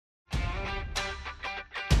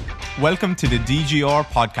Welcome to the DGR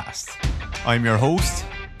podcast. I'm your host,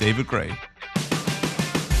 David Gray.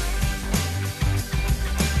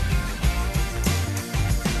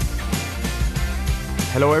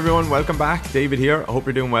 Hello everyone, welcome back. David here. I hope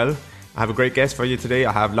you're doing well. I have a great guest for you today.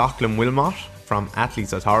 I have Lachlan Wilmot from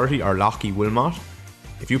Athletes Authority, or Lachie Wilmot.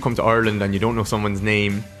 If you come to Ireland and you don't know someone's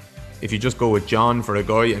name, if you just go with John for a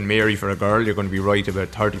guy and Mary for a girl, you're going to be right about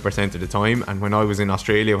 30% of the time. And when I was in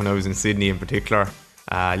Australia, when I was in Sydney in particular,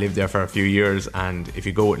 I lived there for a few years, and if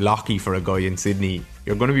you go with Lachie for a guy in Sydney,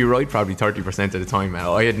 you're going to be right probably 30% of the time.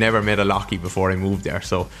 I had never met a Lachie before I moved there,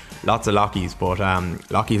 so lots of Lachies, but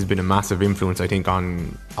Lachie has been a massive influence, I think,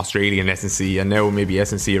 on Australian S&C and now maybe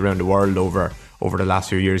S&C around the world over the last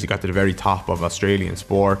few years. He got to the very top of Australian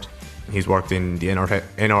sport. He's worked in the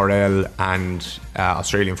NRL and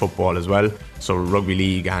Australian football as well, so rugby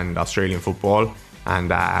league and Australian football, and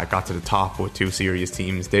got to the top with two serious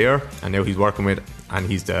teams there. And now he's working with, and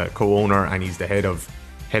he's the co-owner and he's the head of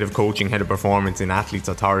coaching, head of performance in Athletes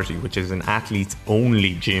Authority, which is an athletes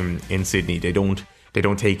only gym in Sydney. They don't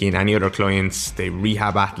take in any other clients. They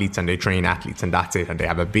rehab athletes and they train athletes, and that's it. And they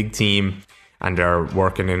have a big team, and they're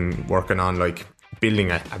working on like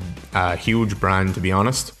building a huge brand, to be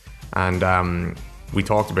honest. And we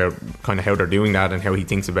talked about kind of how they're doing that and how he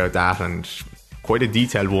thinks about that, and quite a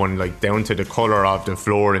detailed one, like down to the colour of the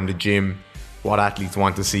floor in the gym, what athletes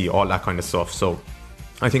want to see, all that kind of stuff. So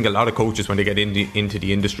I think a lot of coaches, when they get into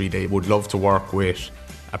the industry, they would love to work with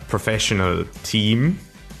a professional team.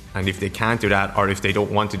 And if they can't do that, or if they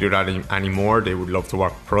don't want to do that anymore, they would love to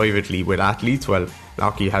work privately with athletes. Well,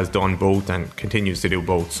 Lachie has done both and continues to do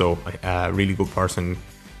both. So a really good person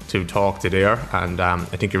to talk to there. And I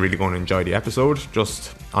think you're really going to enjoy the episode.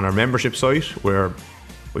 Just on our membership site,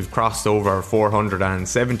 we've crossed over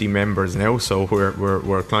 470 members now, so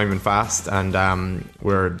we're climbing fast, and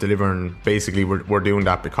we're delivering. Basically, we're doing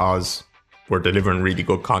that because we're delivering really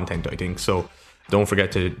good content, I think. So don't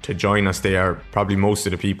forget to join us there. Probably most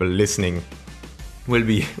of the people listening will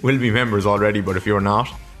be members already, but if you're not,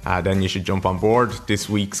 then you should jump on board. This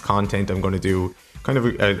week's content, I'm going to do kind of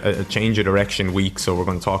a change of direction week. So we're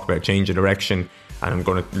going to talk about change of direction, and I'm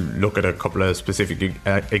going to look at a couple of specific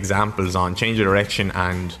examples on change of direction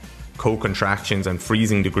and co-contractions and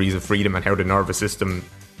freezing degrees of freedom, and how the nervous system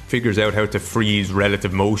figures out how to freeze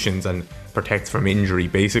relative motions and protect from injury,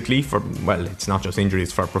 basically. It's not just injury,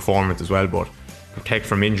 it's for performance as well, but protect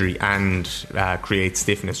from injury and create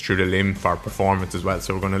stiffness through the limb for performance as well.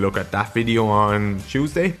 So we're going to look at that video on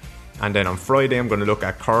Tuesday. And then on Friday, I'm going to look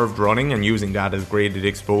at curved running and using that as graded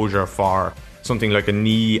exposure for something like a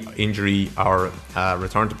knee injury or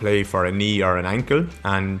return to play for a knee or an ankle.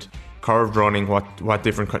 And curved running, what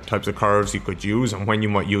different types of curves you could use, and when you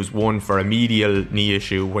might use one for a medial knee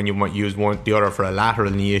issue, when you might use the other for a lateral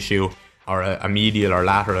knee issue, or a medial or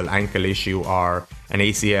lateral ankle issue, or an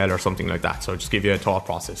ACL or something like that. So I'll just give you a thought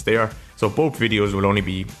process there. So both videos will only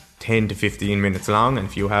be 10 to 15 minutes long, and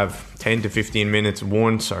if you have 10 to 15 minutes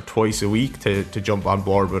once or twice a week to jump on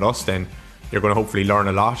board with us, then you're going to hopefully learn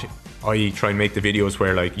a lot. I try and make the videos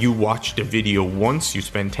where, like, you watch the video once, you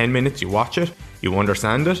spend 10 minutes, you watch it, you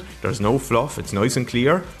understand it, there's no fluff, it's nice and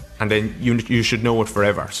clear, and then you should know it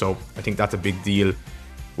forever. So I think that's a big deal.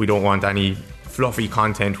 We don't want any fluffy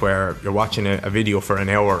content where you're watching a video for an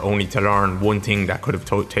hour only to learn one thing that could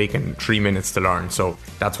have taken 3 minutes to learn. So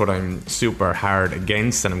that's what I'm super hard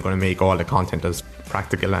against, and I'm going to make all the content as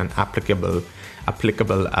practical and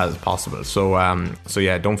applicable as possible. So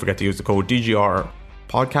yeah, don't forget to use the code DGR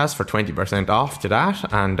podcast for 20% off to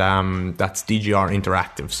that, and that's DGR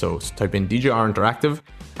Interactive. So type in DGR Interactive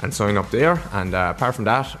and sign up there. And apart from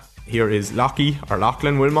that, here is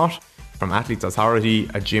Lachlan Wilmot from Athletes Authority,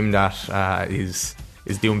 a gym that is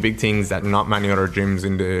doing big things that not many other gyms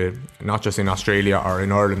not just in Australia or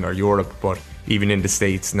in Ireland or Europe, but even in the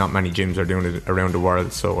States, not many gyms are doing it around the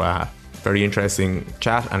world. So very interesting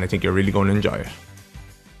chat, and I think you're really going to enjoy it.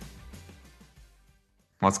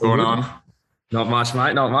 What's going on? Not much,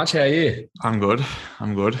 mate. Not much. How are you? I'm good.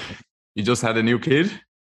 You just had a new kid?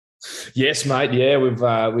 Yes, mate. Yeah,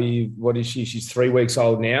 what is she? She's 3 weeks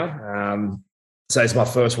old now. So it's my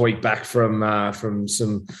first week back from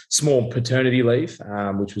some small paternity leave,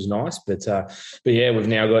 which was nice. But yeah, we've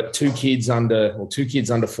now got two kids under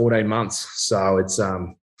 14 months. So it's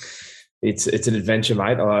an adventure,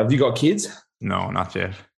 mate. Have you got kids? No, not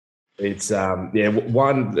yet. It's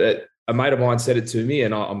one. A mate of mine said it to me,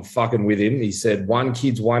 and I'm fucking with him. He said, one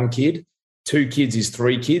kid's one kid, 2 kids is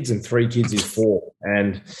 3 kids, and 3 kids is 4.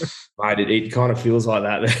 And mate, it kind of feels like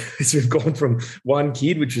that. We've gone from 1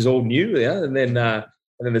 kid, which is all new, yeah, and then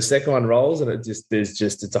the second one rolls, and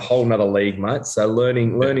it's a whole nother league, mate. So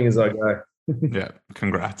learning as I go. Yeah,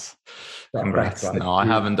 congrats. Oh, Congrats. thanks, mate. No, I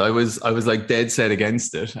haven't. I was like dead set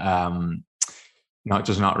against it.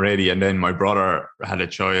 Not ready. And then my brother had a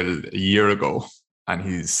child a year ago, and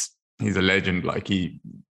he's a legend. Like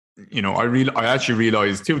I actually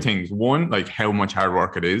realized two things. One, like how much hard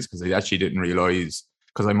work it is, because I actually didn't realize,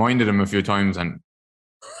 because I minded him a few times and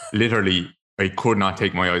literally I could not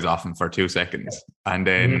take my eyes off him for 2 seconds. And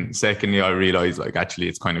then secondly, I realized like actually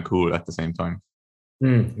it's kind of cool at the same time.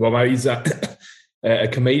 Well, mate, he's a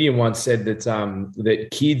comedian once said that that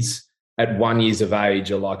kids at 1 year of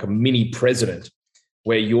age are like a mini president,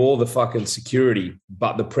 where you're the fucking security,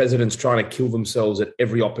 but the president's trying to kill themselves at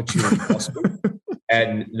every opportunity possible.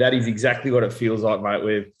 And that is exactly what it feels like,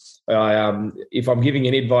 mate. If I'm giving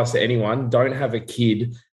any advice to anyone, don't have a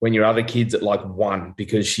kid when your other kid's at like 1,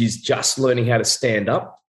 because she's just learning how to stand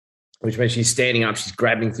up, which means she's standing up, she's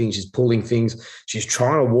grabbing things, she's pulling things, she's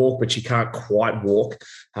trying to walk, but she can't quite walk.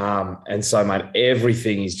 And so, mate,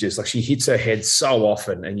 everything is just like, she hits her head so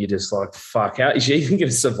often, and you're just like, fuck, how is she even going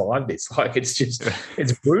to survive this? Like, it's just,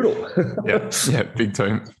 it's brutal. yeah, big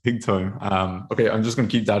time. Okay, I'm just going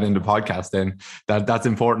to keep that in the podcast then. That's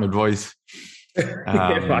important advice.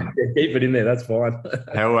 Mate, keep it in there, that's fine.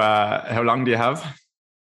 How long do you have?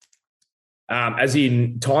 As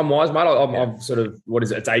in time-wise, mate, I'm sort of, what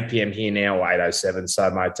is it? It's 8 p.m. here now, 8:07.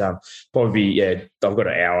 So, mate, probably, I've got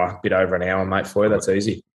an hour, bit over an hour, mate, for you. That's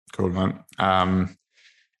easy. Cool, man.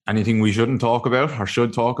 Anything we shouldn't talk about or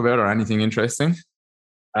should talk about, or anything interesting?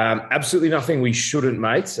 Absolutely nothing we shouldn't,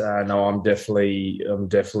 mate. No, I'm definitely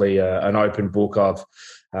an open book. I've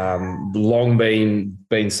long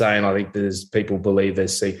been saying, I think there's people believe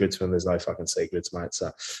there's secrets when there's no fucking secrets, mate. So,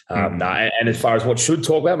 no. And as far as what should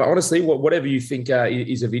talk about, mate, honestly, whatever you think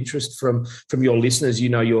is of interest from your listeners,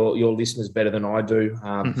 your listeners better than I do.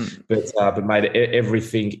 But mate,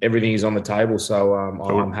 everything is on the table. So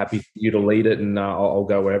cool. I'm happy for you to lead it, and I'll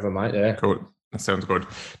go wherever, mate. Yeah, cool. That sounds good.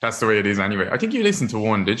 That's the way it is anyway. I think you listened to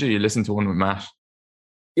one, did you? You listened to one with Matt.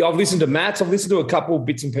 Yeah, I've listened to Matt's. I've listened to a couple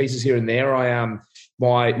bits and pieces here and there.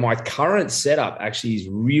 My current setup actually is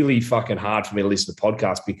really fucking hard for me to listen to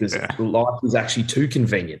podcasts, because life is actually too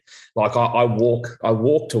convenient. Like I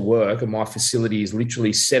walk to work, and my facility is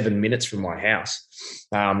literally 7 minutes from my house.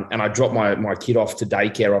 And I drop my kid off to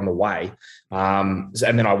daycare on the way. And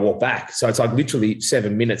then I walk back. So it's like literally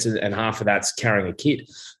 7 minutes, and half of that's carrying a kid.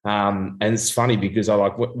 And it's funny because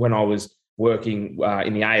when I was working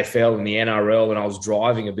in the AFL and the NRL, and I was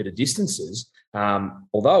driving a bit of distances,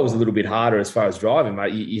 although it was a little bit harder as far as driving,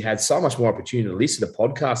 mate, you had so much more opportunity to listen to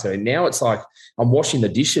podcasts. I mean, now it's like I'm washing the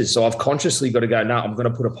dishes, so I've consciously got to go, no, I'm going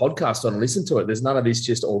to put a podcast on and listen to it. There's none of this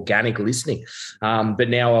just organic listening. But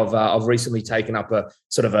now I've recently taken up a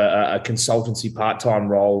sort of a consultancy part-time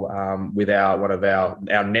role with one of our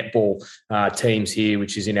netball teams here,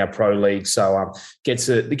 which is in our pro league. So gets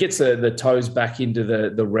the toes back into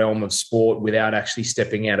the realm of sport without actually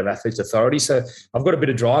stepping out of athlete's authority. So I've got a bit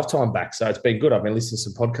of drive time back. So it's been good. I've been listening to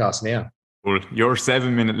some podcasts now. Well, your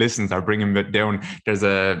 7 minute listens are bringing it down. There's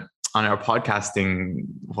on our podcasting,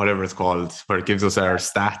 whatever it's called, where it gives us our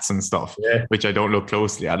stats and stuff, which I don't look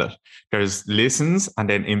closely at it. There's listens and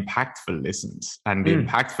then impactful listens. And the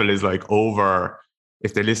impactful is like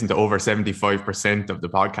if they listen to over 75% of the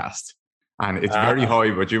podcast. And it's very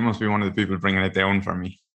high, but you must be one of the people bringing it down for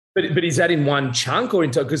me. But is that in one chunk or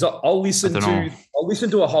into? Because I'll listen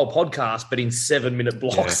to a whole podcast, but in 7 minute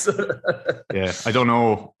blocks. Yeah, I don't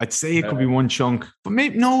know. I'd say it could be one chunk, but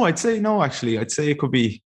maybe no. I'd say no. Actually, I'd say it could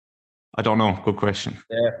be. I don't know. Good question.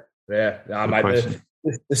 Yeah. Mate,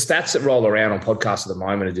 the stats that roll around on podcasts at the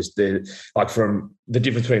moment are just like from the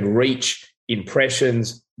difference between reach,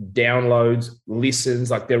 impressions, downloads,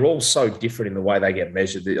 listens. Like they're all so different in the way they get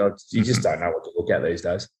measured. You just don't know what to look at these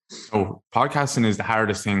days. Oh, podcasting is the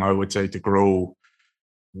hardest thing, I would say, to grow,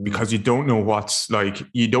 because you don't know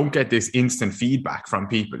you don't get this instant feedback from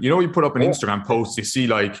people. You put up an Instagram post, you see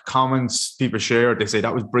like comments, people share it, they say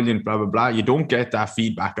that was brilliant, blah, blah, blah. You don't get that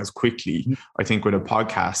feedback as quickly, I think, with a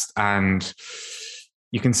podcast. And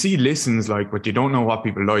you can see listens, but you don't know what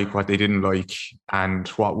people like, what they didn't like, and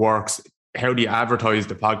what works. How do you advertise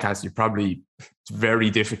the podcast? It's very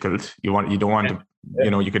difficult. You don't want to,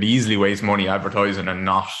 you could easily waste money advertising and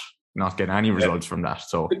not get any results from that.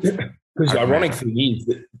 So, because the ironic thing is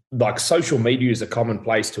that social media is a common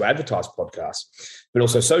place to advertise podcasts, but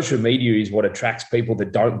also social media is what attracts people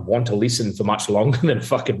that don't want to listen for much longer than a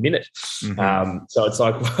fucking minute. So it's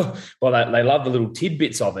like, well, they love the little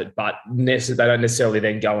tidbits of it, but they don't necessarily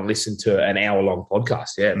then go and listen to an hour-long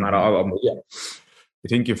podcast. Yeah, mate, I'm with you. I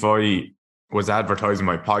think if I was advertising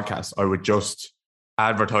my podcast, I would just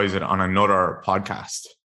advertise it on another podcast.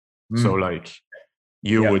 So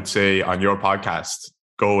you would say on your podcast,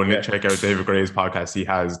 go and check out David Gray's podcast. He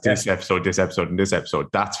has this episode, and this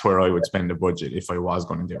epissed. That's where I would spend the budget if I was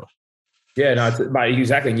going to do it. Yeah, no, mate,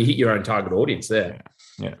 exactly. And you hit your own target audience there.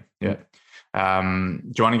 Yeah. Do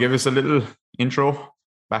you want to give us a little intro,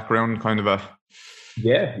 background, kind of a who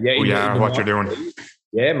you are, what you're doing?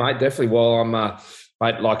 Yeah, mate, definitely. Well, I'm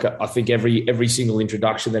mate, like I think every single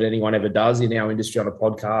introduction that anyone ever does in our industry on a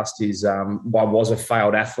podcast is I was a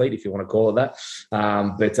failed athlete, if you want to call it that,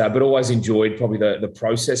 but always enjoyed probably the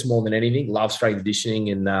process more than anything. Love strength conditioning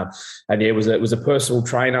and yeah, was a personal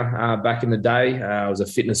trainer back in the day. I was a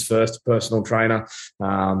fitness first personal trainer,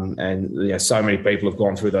 and so many people have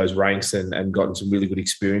gone through those ranks and gotten some really good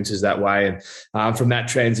experiences that way. And from that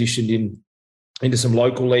transitioned into some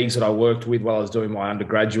local leagues that I worked with while I was doing my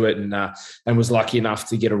undergraduate, and was lucky enough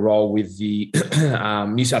to get a role with the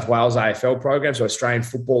New South Wales AFL program, so Australian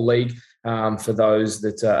Football League, for those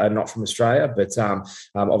that are not from Australia. But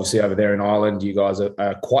obviously over there in Ireland, you guys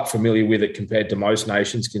are quite familiar with it compared to most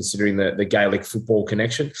nations, considering the Gaelic football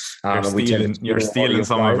connection. You're stealing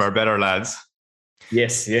some of our better lads.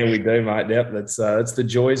 Yes, yeah, we do, mate. Yep, that's the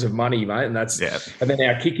joys of money, mate, and and then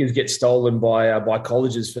our kickers get stolen by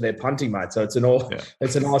colleges for their punting, mate. So it's a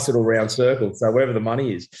nice little round circle. So wherever the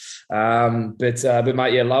money is, but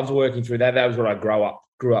mate, yeah, loved working through that. That was what I grew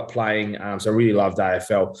up playing. So I really loved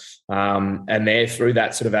AFL. And there through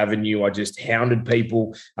that sort of avenue, I just hounded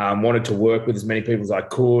people, wanted to work with as many people as I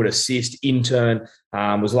could, assist, intern.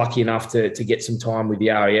 Was lucky enough to get some time with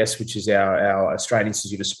the RAS, which is our Australian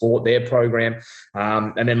Institute of Sport, their program.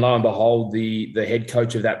 And then lo and behold, the head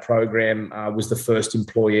coach of that program was the first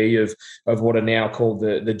employee of what are now called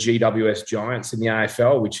the GWS Giants in the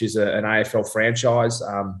AFL, which is an AFL franchise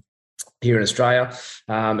here in Australia.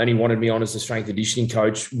 And he wanted me on as the strength and conditioning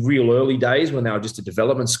coach real early days when they were just a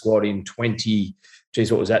development squad in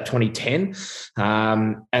 2010.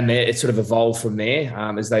 And it sort of evolved from there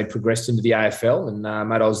as they progressed into the AFL. And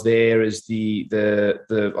mate, I was there as the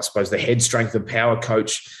I suppose the head strength and power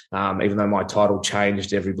coach, even though my title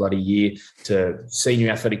changed every bloody year to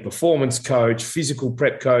senior athletic performance coach, physical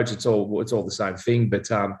prep coach. It's all the same thing. But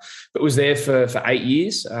was there for 8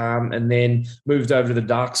 years, and then moved over to the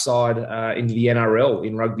dark side into the NRL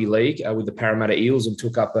in rugby league with the Parramatta Eels, and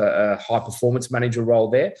took up a high performance manager role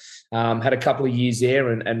there. Had a couple of years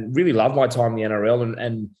there and really loved my time in the NRL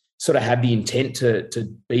and sort of had the intent to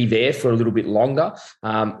be there for a little bit longer,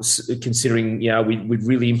 considering, we'd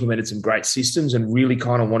really implemented some great systems and really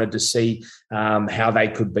kind of wanted to see how they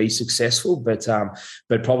could be successful. But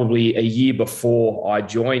probably a year before I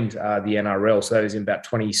joined the NRL, so that was in about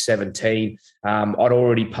 2017, I'd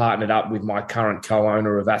already partnered up with my current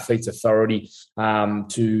co-owner of Athletes Authority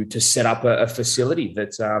to set up a facility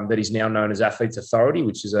that is now known as Athletes Authority,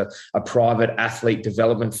 which is a private athlete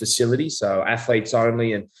development facility. So athletes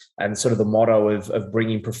only, and sort of the motto of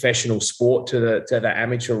bringing professional sport to the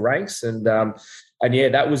amateur ranks. And yeah,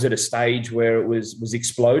 that was at a stage where it was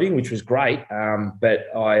exploding, which was great. But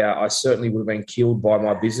I certainly would have been killed by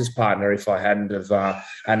my business partner if I hadn't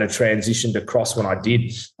transitioned across when I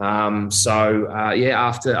did. After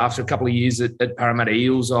a couple of years at Parramatta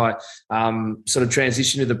Eels, I sort of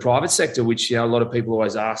transitioned to the private sector, which a lot of people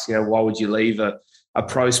always ask, why would you leave a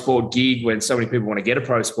pro sport gig when so many people want to get a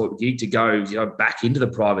pro sport gig to go back into the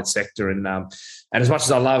private sector. And as much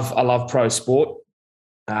as I love pro sport,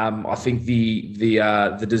 I think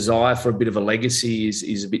the desire for a bit of a legacy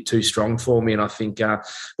is a bit too strong for me. And I think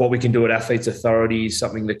what we can do at Athletes Authority is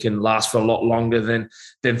something that can last for a lot longer than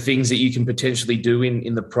things that you can potentially do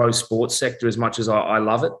in the pro sports sector, as much as I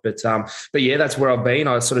love it. But yeah, that's where I've been.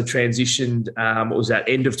 I sort of transitioned, what was that,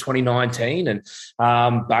 end of 2019, and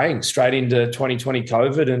bang, straight into 2020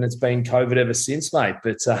 COVID, and it's been COVID ever since, mate.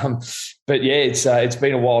 But yeah, it's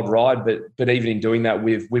been a wild ride. But even in doing that,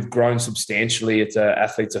 we've grown substantially at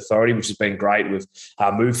Athletes Authority, which has been great. We've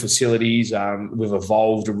moved facilities. We've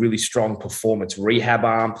evolved a really strong performance rehab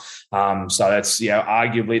arm. So that's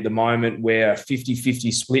arguably at the moment we're a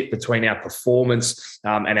 50-50 split between our performance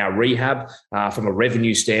and our rehab. From a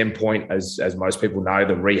revenue standpoint, as most people know,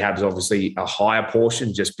 the rehab is obviously a higher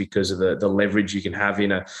portion just because of the leverage you can have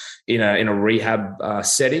in a rehab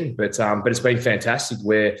setting. But it's been fantastic.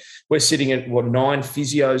 We're sitting at 9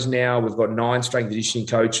 physios now. We've got 9 strength and conditioning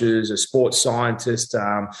coaches, a sports scientist.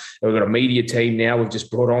 We've got a media team now we've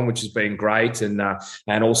just brought on, which has been great, and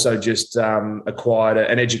also just acquired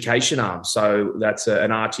an education arm. So that's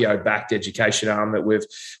an RTO-backed education arm that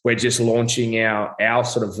we're just launching our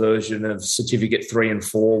sort of version of Certificate 3 and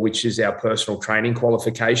 4, which is our personal training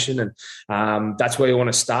qualification, and that's where we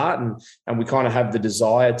want to start. And we kind of have the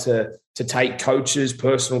desire to to take coaches,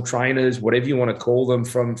 personal trainers, whatever you want to call them,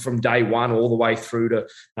 from day one all the way through to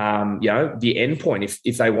the end point.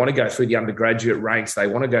 If they want to go through the undergraduate ranks, they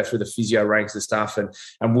want to go through the physio ranks and stuff,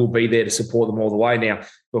 and we'll be there to support them all the way. Now,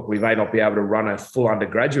 look, we may not be able to run a full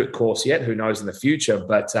undergraduate course yet. Who knows in the future?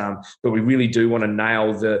 But we really do want to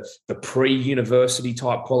nail the pre-university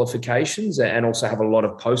type qualifications, and also have a lot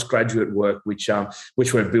of postgraduate work, which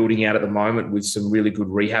we're building out at the moment with some really good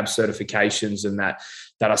rehab certifications, and that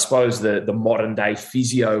I suppose the modern day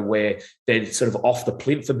physio, where they're sort of off the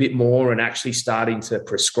plinth a bit more and actually starting to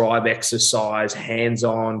prescribe exercise,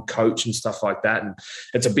 hands-on, coach and stuff like that. And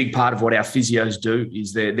it's a big part of what our physios do,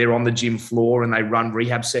 is they're on the gym floor and they run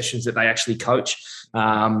rehab sessions that they actually coach.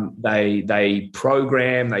 They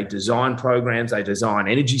program, they design programs, they design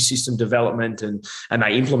energy system development, and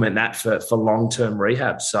they implement that for long-term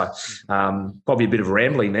rehab. So probably a bit of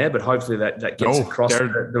rambling there, but hopefully that gets across the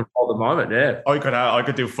role at the moment. Yeah, I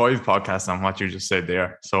could do 5 podcasts on what you just said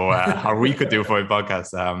there. So or we could do 5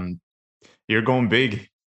 podcasts. You're going big.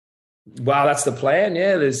 Well, that's the plan.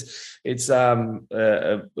 Yeah,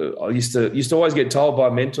 I used to always get told by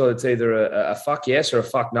a mentor it's either a fuck yes or a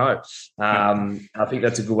fuck no. I think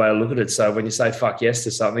that's a good way to look at it. So when you say fuck yes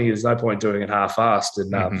to something, there's no point doing it half-assed.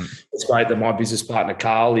 And it's great that my business partner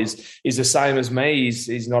Carl is the same as me.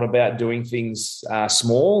 He's not about doing things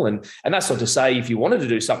small, and that's not to say if you wanted to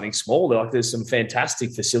do something small, there's some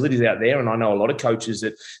fantastic facilities out there, and I know a lot of coaches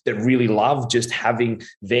that really love just having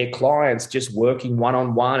their clients just working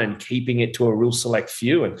one-on-one and keeping it to a real select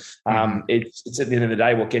few. And it's at the end of the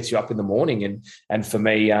day what gets you up in the morning. And for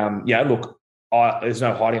me, look, there's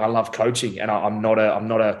no hiding. I love coaching, and I'm not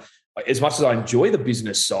a as much as I enjoy the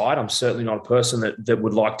business side, I'm certainly not a person that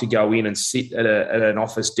would like to go in and sit at an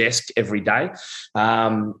office desk every day.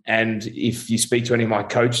 And if you speak to any of my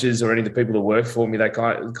coaches or any of the people that work for me, they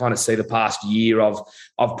kind of see the past year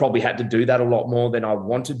I've probably had to do that a lot more than I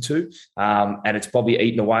wanted to. And it's probably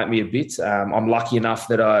eaten away at me a bit. I'm lucky enough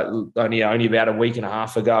that only about a week and a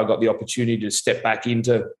half ago, I got the opportunity to step back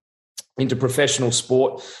into professional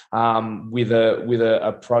sport with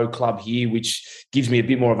a pro club here, which gives me a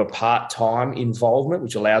bit more of a part-time involvement,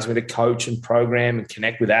 which allows me to coach and program and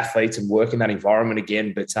connect with athletes and work in that environment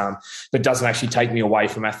again, but doesn't actually take me away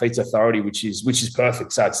from Athletes Authority, which is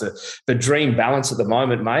perfect. So it's the dream balance at the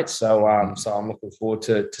moment, mate. So I'm looking forward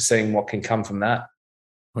to seeing what can come from that.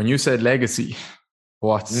 When you said legacy,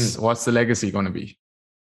 what's the legacy going to be?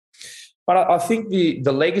 But I think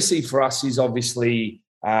the legacy for us is obviously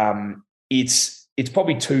it's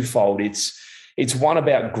probably twofold. It's one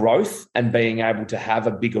about growth and being able to have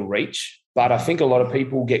a bigger reach. But I think a lot of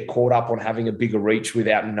people get caught up on having a bigger reach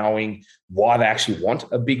without knowing why they actually want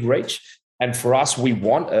a big reach. And for us, we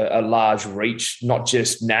want a large reach, not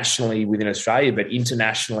just nationally within Australia, but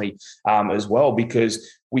internationally as well, because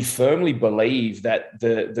we firmly believe that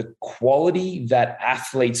the quality that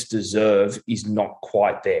athletes deserve is not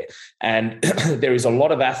quite there. And there is a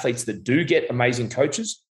lot of athletes that do get amazing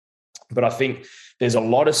coaches, but I think there's a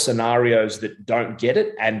lot of scenarios that don't get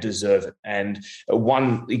it and deserve it. And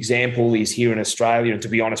one example is here in Australia, and to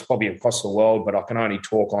be honest, probably across the world, but I can only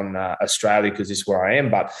talk on Australia because this is where I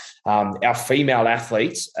am. But our female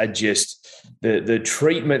athletes are just the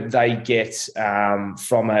treatment they get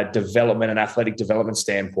from a development and athletic development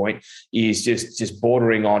standpoint is just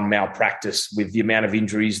bordering on malpractice with the amount of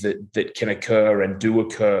injuries that can occur and do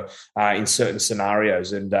occur in certain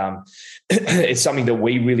scenarios. And it's something that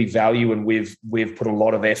we really value, and we've put a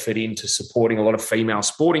lot of effort into supporting a lot of female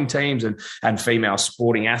sporting teams and female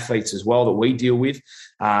sporting athletes as well that we deal with.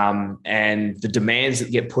 And the demands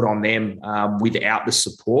that get put on them without the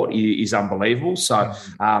support is unbelievable. So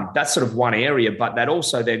that's sort of one area, but that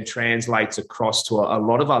also then translates across to a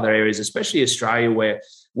lot of other areas, especially Australia, where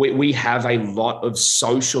we have a lot of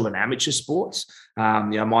social and amateur sports.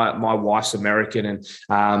 My wife's American,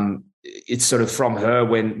 and it's sort of from her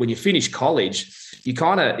when you finish college, you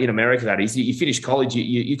kind of, in America that is, you finish college,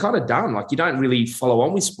 you're kind of done. Like, you don't really follow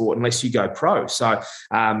on with sport unless you go pro. So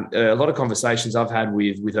a lot of conversations I've had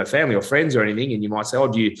with her family or friends or anything, and you might say, oh,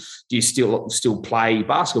 do you still play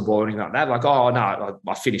basketball or anything like that? Like, oh, no,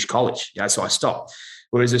 I finished college, so I stopped.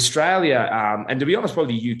 Whereas Australia, and to be honest,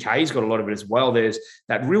 probably the UK's got a lot of it as well. There's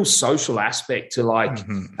that real social aspect to, like,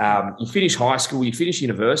 you finish high school, you finish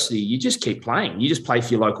university, you just keep playing. You just play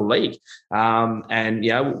for your local league. And,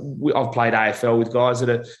 I've played AFL with guys that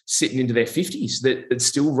are sitting into their 50s that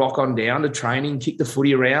still rock on down to training, kick the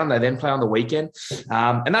footy around. They then play on the weekend.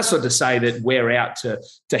 And that's not to say that we're out to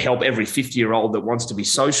help every 50-year-old that wants to be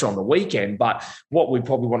social on the weekend. But what we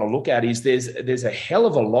probably want to look at is there's a hell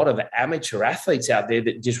of a lot of amateur athletes out there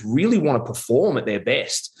there that just really want to perform at their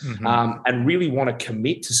best, and really want to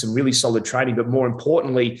commit to some really solid training, but more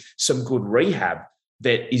importantly, some good rehab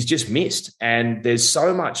that is just missed. And there's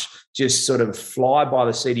so much just sort of fly by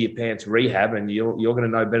the seat of your pants rehab, and you're going to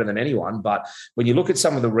know better than anyone. But when you look at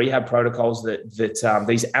some of the rehab protocols that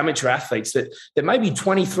these amateur athletes that may be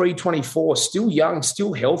 23, 24, still young,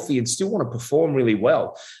 still healthy, and still want to perform really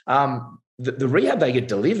well, the rehab they get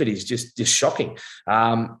delivered is just shocking.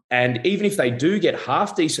 And even if they do get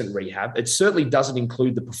half decent rehab, it certainly doesn't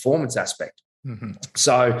include the performance aspect.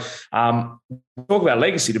 So talk about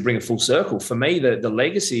legacy to bring it full circle. For me, the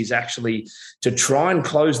legacy is actually to try and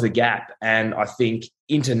close the gap. And I think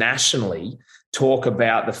internationally talk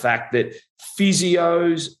about the fact that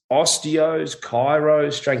physios, osteos,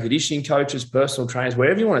 chiros, strength and conditioning coaches, personal trainers,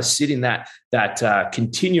 wherever you want to sit in that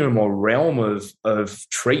continuum or realm of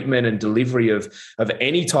treatment and delivery of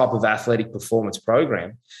any type of athletic performance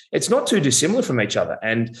program, it's not too dissimilar from each other.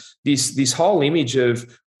 And this whole image of,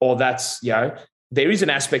 there is an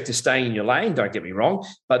aspect to staying in your lane, don't get me wrong,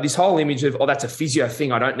 but this whole image of, that's a physio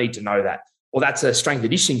thing, I don't need to know that. Or that's a strength and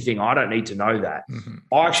conditioning thing, I don't need to know that.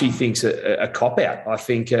 I actually think it's a cop-out. I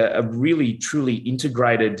think a really, truly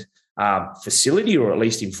integrated facility, or at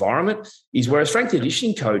least environment, is where a strength and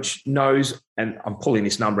conditioning coach knows, and I'm pulling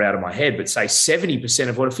this number out of my head, but say 70%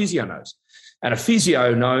 of what a physio knows. And a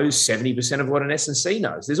physio knows 70% of what an S&C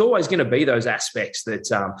knows. There's always going to be those aspects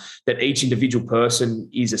that each individual person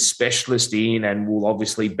is a specialist in and will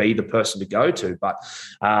obviously be the person to go to. But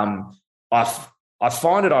I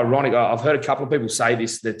find it ironic. I've heard a couple of people say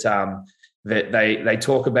this, that they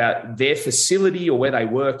talk about their facility or where they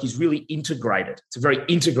work is really integrated. It's a very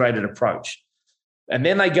integrated approach. And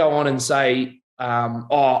then they go on and say,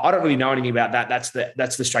 I don't really know anything about that. That's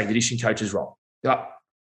the strength and conditioning coach's role.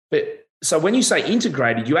 So when you say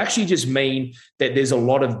integrated, you actually just mean that there's a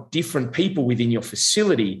lot of different people within your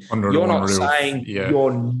facility. You're not saying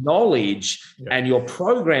your knowledge and your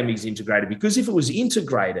programming is integrated, because if it was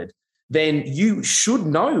integrated, then you should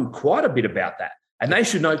know quite a bit about that. And they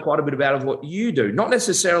should know quite a bit about what you do. Not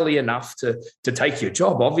necessarily enough to take your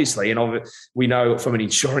job, obviously. And we know from an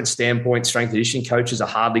insurance standpoint, strength and conditioning coaches are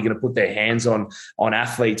hardly going to put their hands on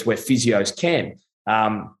athletes where physios can.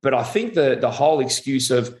 But I think the whole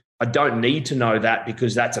excuse of, I don't need to know that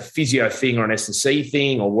because that's a physio thing or an S&C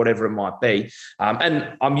thing or whatever it might be.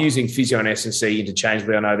 And I'm using physio and S&C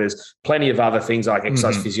interchangeably. I know there's plenty of other things like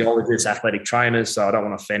exercise physiologists, athletic trainers, so I don't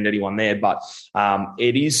want to offend anyone there. But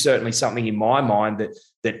it is certainly something in my mind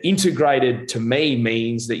that integrated to me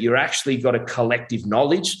means that you're actually got a collective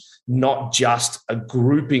knowledge, not just a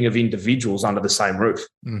grouping of individuals under the same roof.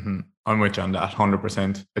 I'm with you on that,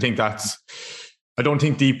 100%. I think I don't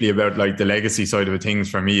think deeply about like the legacy side of things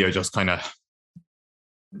for me. I just kind of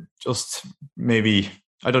maybe,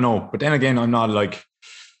 I don't know. But then again, I'm not like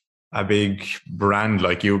a big brand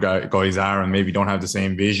like you guys are, and maybe don't have the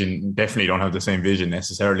same vision, definitely don't have the same vision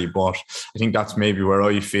necessarily. But I think that's maybe where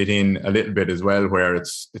I fit in a little bit as well, where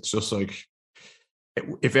it's just like,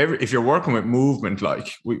 if you're working with movement,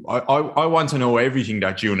 like I want to know everything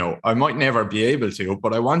that you know. I might never be able to,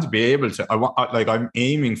 but I want to be able to. I'm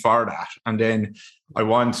aiming for that, and then I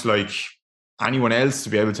want like anyone else to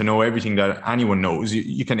be able to know everything that anyone knows.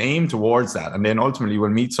 You can aim towards that, and then ultimately we'll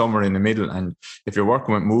meet somewhere in the middle. And if you're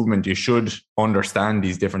working with movement, you should understand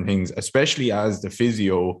these different things, especially as the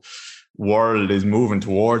physio world is moving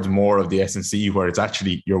towards more of the S&C, where it's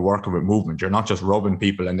actually you're working with movement. You're not just rubbing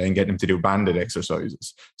people and then getting them to do banded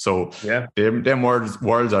exercises. So them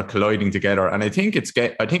worlds are colliding together, and I think it's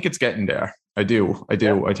getting there. I do. I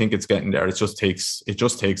think it's getting there. It just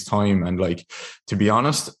takes time. And like, to be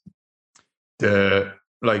honest, the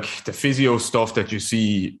physio stuff that you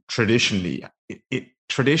see traditionally, it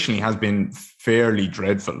traditionally has been fairly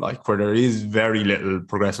dreadful, like where there is very little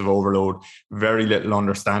progressive overload, very little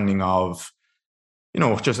understanding of,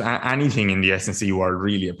 just anything in the S&C world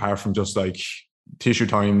really, apart from just like tissue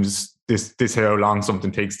times, this how long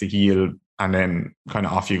something takes to heal, and then kind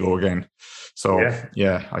of off you go again. So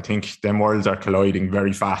I think them worlds are colliding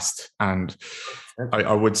very fast. And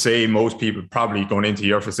I would say most people probably going into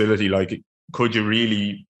your facility, like, could you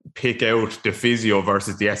really pick out the physio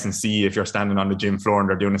versus the S&C if you're standing on the gym floor and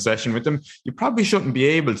they're doing a session with them? You probably shouldn't be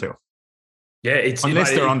able to. Yeah, unless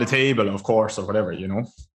they're on the table, of course, or whatever,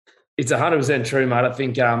 It's 100% true, mate. I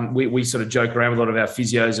think we sort of joke around with a lot of our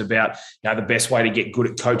physios about the best way to get good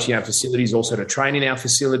at coaching our facilities, also to train in our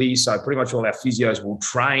facilities. So pretty much all our physios will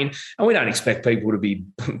train, and we don't expect people to be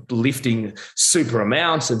lifting super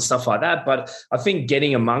amounts and stuff like that. But I think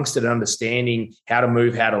getting amongst it and understanding how to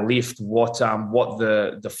move, how to lift, what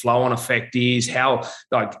the flow-on effect is, how,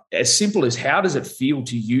 like, as simple as how does it feel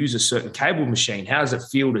to use a certain cable machine? How does it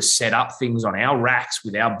feel to set up things on our racks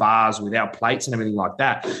with our bars, with our plates and everything like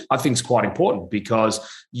that? I think is quite important, because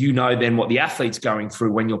then what the athlete's going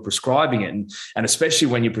through when you're prescribing it, and especially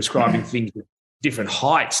when you're prescribing things with different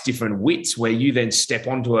heights, different widths, where you then step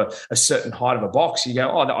onto a certain height of a box, you go,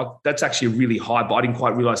 oh, that's actually really high, but I didn't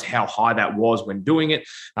quite realize how high that was when doing it.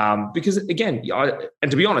 Because again, and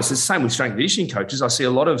to be honest, it's the same with strength and conditioning coaches. I say a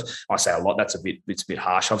lot, that's it's a bit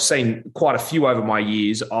harsh. I've seen quite a few over my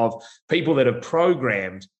years of people that have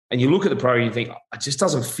programmed, and you look at the program, you think, it just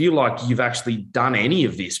doesn't feel like you've actually done any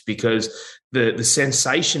of this, because the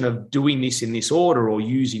sensation of doing this in this order, or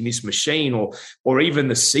using this machine, or even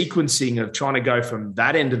the sequencing of trying to go from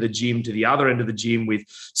that end of the gym to the other end of the gym with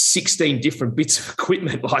 16 different bits of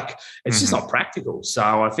equipment, like, it's just not practical. So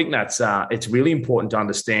I think that's it's really important to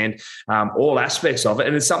understand all aspects of it.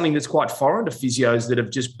 And it's something that's quite foreign to physios that have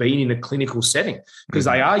just been in a clinical setting, because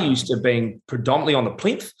they are used to being predominantly on the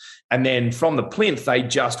plinth. And then from the plinth, they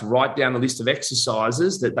just write down the list of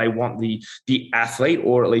exercises that they want the athlete,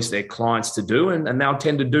 or at least their clients, to do. And they'll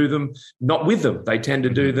tend to do them not with them. They tend to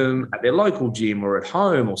do them at their local gym or at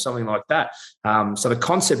home or something like that. So the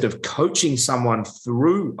concept of coaching someone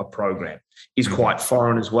through a program is quite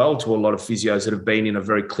foreign as well to a lot of physios that have been in a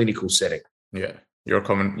very clinical setting. Yeah. You're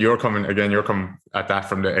coming at that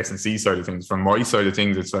from the S&C side of things. From my side of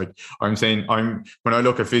things, it's like, when I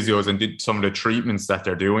look at physios and did some of the treatments that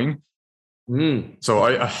they're doing. So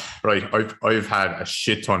I've had a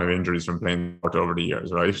shit ton of injuries from playing sport over the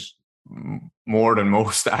years, right? More than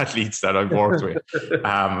most athletes that I've worked with.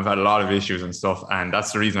 I've had a lot of issues and stuff, and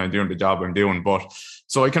that's the reason I'm doing the job I'm doing. But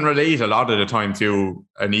so I can relate a lot of the time to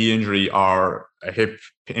a knee injury or a hip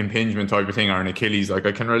impingement type of thing, or an Achilles. Like,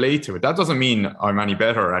 I can relate to it. That doesn't mean I'm any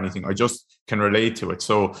better or anything. I just can relate to it.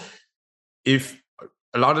 So if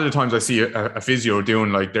a lot of the times I see a physio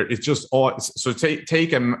doing, like, it's just all, so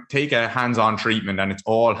take a hands-on treatment, and it's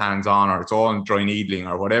all hands-on, or it's all dry needling,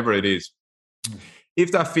 or whatever it is.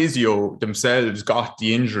 If that physio themselves got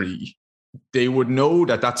the injury, they would know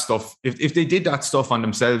that stuff, if they did that stuff on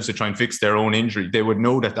themselves to try and fix their own injury, they would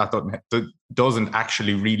know that doesn't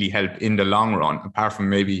actually really help in the long run, apart from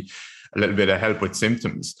maybe a little bit of help with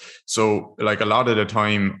symptoms. So, like, a lot of the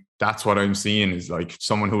time, that's what I'm seeing is, like,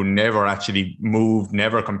 someone who never actually moved,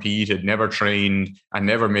 never competed, never trained, and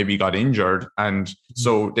never maybe got injured. And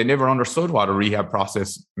so they never understood what a rehab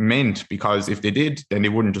process meant, because if they did, then they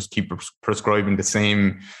wouldn't just keep prescribing the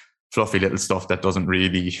same fluffy little stuff that doesn't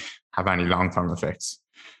really have any long-term effects.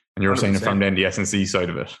 And you were 100%. Saying it from then the S&C side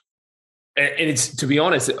of it. And it's, to be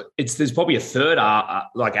honest, there's probably a third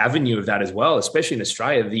avenue of that as well, especially in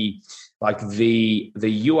Australia. The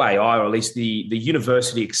UAI, or at least the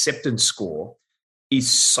university acceptance score, is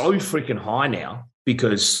so freaking high now,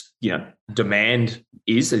 because demand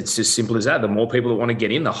is, it's as simple as that. The more people that want to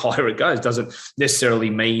get in, the higher it goes. Doesn't necessarily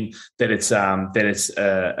mean that it's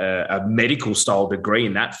a medical style degree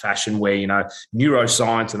in that fashion, where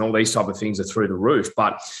neuroscience and all these type of things are through the roof.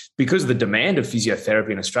 But because of the demand of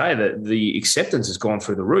physiotherapy in Australia, the acceptance has gone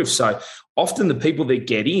through the roof. So often the people that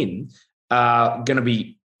get in are going to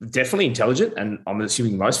be definitely intelligent, and I'm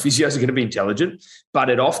assuming most physios are going to be intelligent, but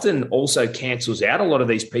it often also cancels out a lot of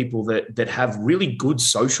these people that have really good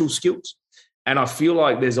social skills. And I feel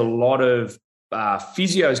like there's a lot of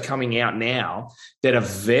physios coming out now that are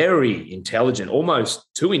very intelligent, almost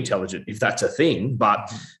too intelligent, if that's a thing,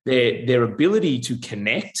 but their ability to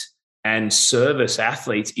connect and service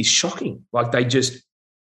athletes is shocking. Like,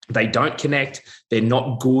 they don't connect. They're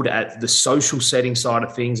not good at the social setting side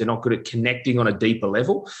of things. They're not good at connecting on a deeper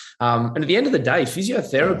level. And at the end of the day,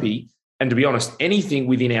 physiotherapy, and to be honest, anything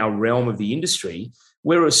within our realm of the industry,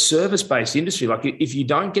 we're a service-based industry. Like, if you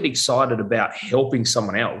don't get excited about helping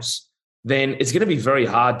someone else, then it's going to be very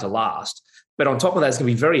hard to last. But on top of that, it's going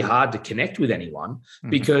to be very hard to connect with anyone,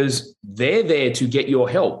 because they're there to get your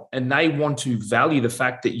help, and they want to value the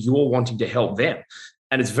fact that you're wanting to help them.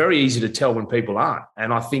 And it's very easy to tell when people aren't.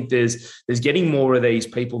 And I think there's getting more of these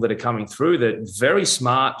people that are coming through that very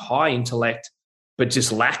smart, high intellect, but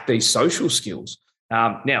just lack these social skills.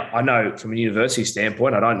 Now, I know from a university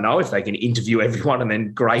standpoint, I don't know if they can interview everyone and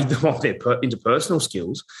then grade them on their interpersonal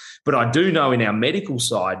skills. But I do know in our medical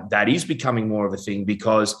side, that is becoming more of a thing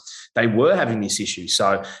because they were having this issue.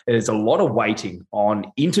 So there's a lot of weighting on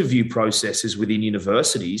interview processes within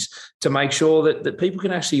universities to make sure that people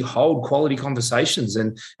can actually hold quality conversations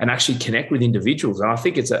and actually connect with individuals. And I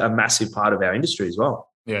think it's a massive part of our industry as well.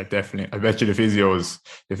 Yeah, definitely. I bet you the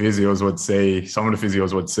physios would say, some of the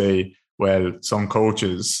physios would say, well, some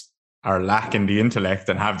coaches are lacking the intellect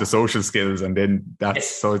and have the social skills, and then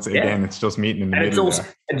so it's again, it's just meeting in the middle. Also,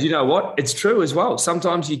 and you know what? It's true as well.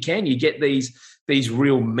 Sometimes you get these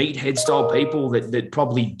real meathead style people that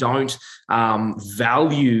probably don't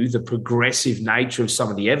value the progressive nature of some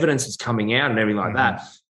of the evidence that's coming out and everything like that.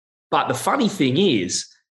 But the funny thing is,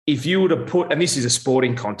 if you were to put, and this is a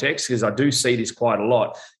sporting context, because I do see this quite a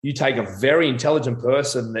lot, you take a very intelligent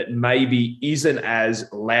person that maybe isn't as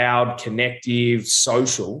loud, connective,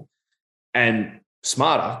 social, and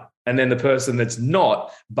smarter, and then the person that's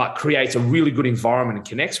not, but creates a really good environment and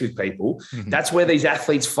connects with people, that's where these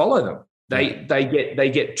athletes follow them. They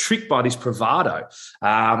get tricked by this bravado.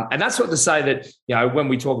 And that's not to say that, when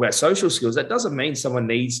we talk about social skills, that doesn't mean someone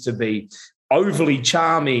needs to be overly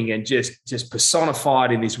charming and just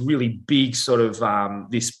personified in this really big sort of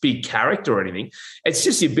this big character or anything. It's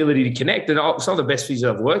just the ability to connect. And some of the best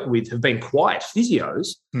physios I've worked with have been quiet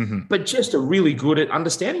physios, but just are really good at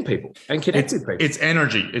understanding people and connecting people. It's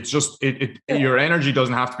energy. It's just your energy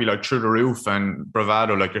doesn't have to be like through the roof and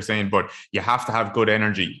bravado, like you're saying, but you have to have good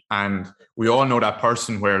energy. And we all know that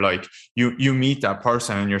person where like you meet that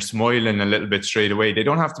person and you're smiling a little bit straight away. They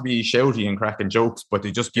don't have to be shouty and cracking jokes, but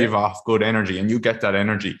they just give off good energy. And you get that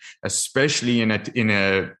energy, especially in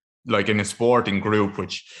a sporting group,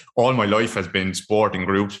 which all my life has been sporting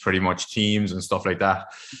groups, pretty much teams and stuff like that.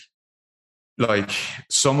 Like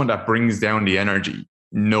someone that brings down the energy,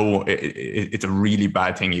 it's a really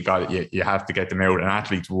bad thing. You have to get them out, and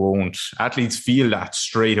athletes won't. Athletes feel that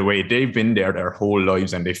straight away. They've been there their whole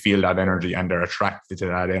lives and they feel that energy and they're attracted to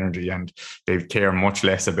that energy, and they care much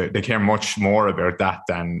more about that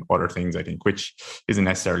than other things, I think, which isn't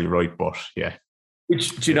necessarily right, but yeah.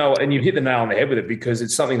 Which, and you hit the nail on the head with it, because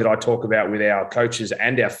it's something that I talk about with our coaches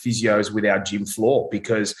and our physios with our gym floor.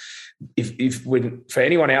 Because for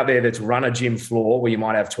anyone out there that's run a gym floor where you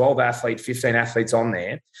might have 12 athletes, 15 athletes on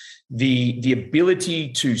there, the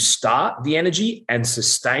ability to start the energy and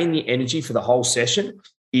sustain the energy for the whole session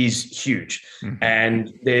is huge.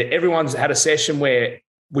 And everyone's had a session where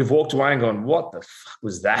we've walked away and gone, what the fuck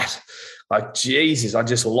was that? Like, Jesus, I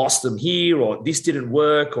just lost them here, or this didn't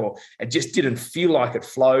work, or it just didn't feel like it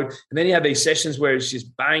flowed. And then you have these sessions where it's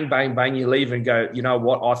just bang, bang, bang. You leave and go, you know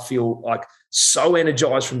what? I feel like so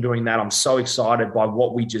energized from doing that. I'm so excited by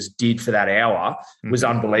what we just did for that hour. It was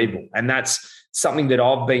unbelievable. And that's something that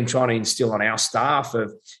I've been trying to instill on our staff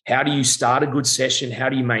of how do you start a good session? How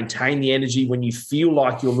do you maintain the energy when you feel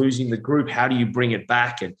like you're losing the group? How do you bring it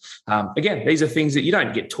back? And again, these are things that you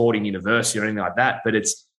don't get taught in university or anything like that, but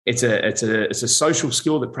it's a social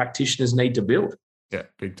skill that practitioners need to build. Yeah,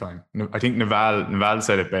 big time. I think Naval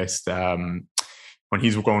said it best when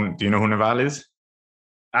he's going. Do you know who Naval is?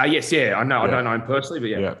 Yes, yeah, I know. Yeah. I don't know him personally,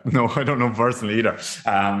 but yeah. No, I don't know him personally either.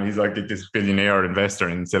 He's like this billionaire investor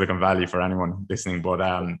in Silicon Valley for anyone listening. But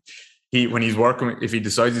when he's working, if he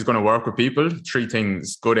decides he's going to work with people, 3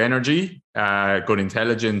 things: good energy, good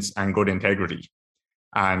intelligence, and good integrity.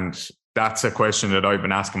 And that's a question that I've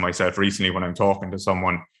been asking myself recently when I'm talking to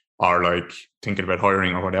someone or like thinking about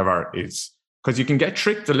hiring or whatever. Is because you can get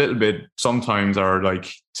tricked a little bit sometimes, or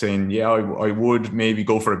like saying, yeah, I would maybe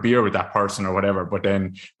go for a beer with that person or whatever. But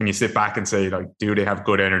then when you sit back and say, like, do they have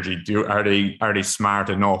good energy? Are they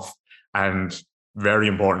smart enough? And very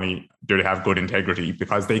importantly, do they have good integrity?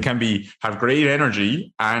 Because they can have great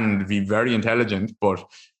energy and be very intelligent, but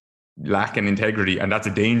lacking integrity. And that's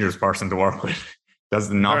a dangerous person to work with.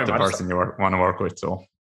 That's not the person you want to work with. So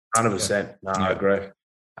 100%. No, I agree.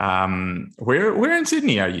 Where in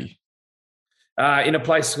Sydney are you? In a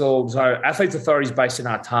place called, Athletes Authority is based in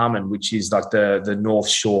Artarmon, which is like the North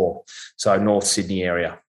Shore, so North Sydney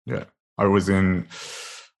area. Yeah, I lived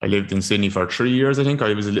in Sydney for 3 years. I think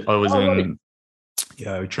I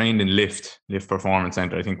trained in Lift Performance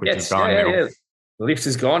Centre. I think, which is gone now. Yeah. Lift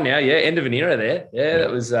is gone now. Yeah, end of an era there. Yeah, that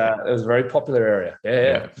was a very popular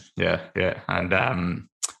area. Yeah. And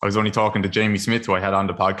I was only talking to Jamie Smith, who I had on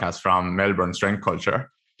the podcast from Melbourne Strength Culture.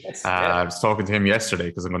 Yes, I was talking to him yesterday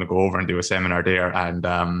because I'm going to go over and do a seminar there, and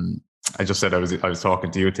I just said I was talking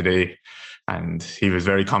to you today, and he was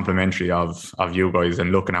very complimentary of you guys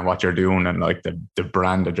and looking at what you're doing and like the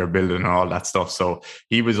brand that you're building and all that stuff. So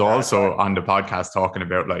he was also on the podcast talking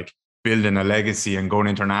about like building a legacy and going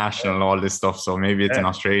international and all this stuff. So maybe it's an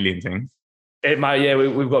Australian thing. Mate, yeah,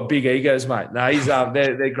 we've got big egos, mate. No,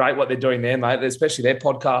 they're great what they're doing there, mate. Especially their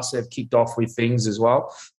podcasts, they've kicked off with things as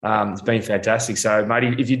well. It's been fantastic. So,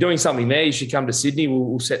 mate, if you're doing something there, you should come to Sydney.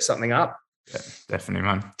 We'll set something up. Yeah, definitely,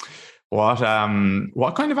 man.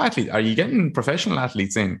 What kind of athlete are you getting? Professional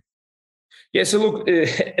athletes in? Yeah, so look,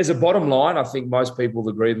 as a bottom line, I think most people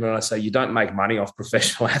agree with me when I say you don't make money off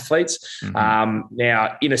professional athletes. Mm-hmm.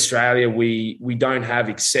 Now, in Australia, we don't have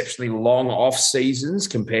exceptionally long off seasons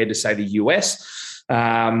compared to, say, the US.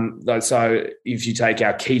 So if you take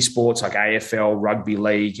our key sports like AFL, rugby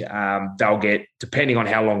league, they'll get, depending on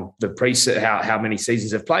how long how many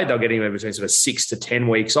seasons they've played, they'll get anywhere between sort of 6 to 10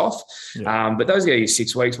 weeks off. Yeah. But those are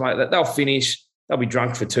 6 weeks, mate. They'll finish. They'll be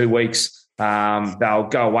drunk for 2 weeks. They'll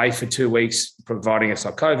go away for 2 weeks, providing it's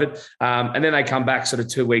not COVID, and then they come back sort of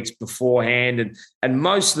 2 weeks beforehand. And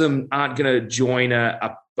most of them aren't going to join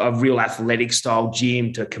a real athletic style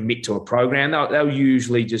gym to commit to a program. They'll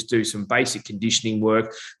usually just do some basic conditioning work,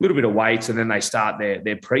 a little bit of weights, and then they start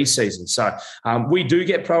their pre-season. So we do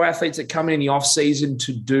get pro athletes that come in the off season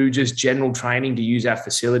to do just general training, to use our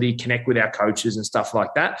facility, connect with our coaches and stuff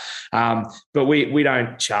like that. But we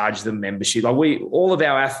don't charge them membership. All of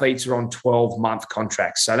our athletes are on 12-month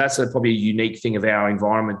contracts. So that's probably a unique thing of our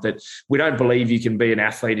environment, that we don't believe you can be an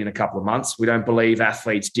athlete in a couple of months. We don't believe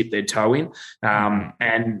athletes dip their toe in.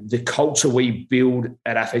 And the culture we build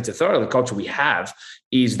at Athletes Authority, the culture we have,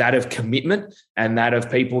 is that of commitment and that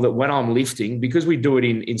of people that when I'm lifting, because we do it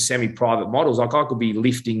in semi-private models, like I could be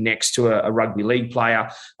lifting next to a rugby league player,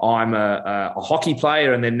 I'm a hockey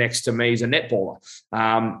player, and then next to me is a netballer.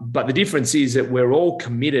 But the difference is that we're all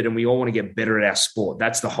committed and we all want to get better at our sport.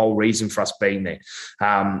 That's the whole reason for us being there.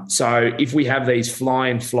 So if we have these fly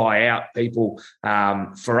in, fly out people,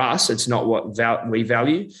 for us, it's not what we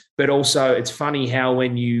value. But also it's funny how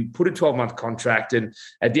when you put a 12-month contract, and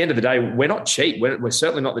at the end of the day, we're not cheap. We're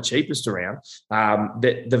certainly not the cheapest around.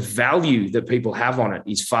 That the value that people have on it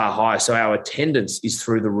is far higher. So our attendance is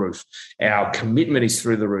through the roof. Our commitment is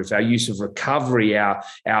through the roof. Our use of recovery, our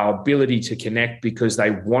ability to connect because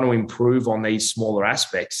they want to improve on these smaller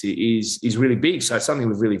aspects is really big. So it's something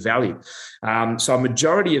we've really valued. So a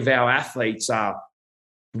majority of our athletes are,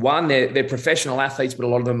 one, they're professional athletes, but a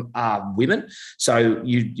lot of them are women. So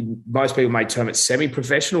most people may term it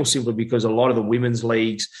semi-professional simply because a lot of the women's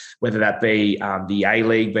leagues, whether that be the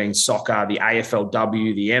A-League being soccer, the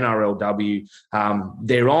AFLW, the NRLW,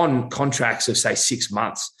 they're on contracts of, say, 6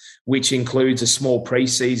 months, which includes a small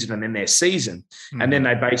preseason and then their season. Mm-hmm. And then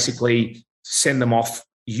they basically send them off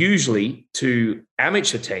usually to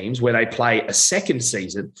amateur teams where they play a second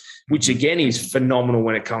season, which again is phenomenal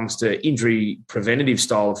when it comes to injury preventative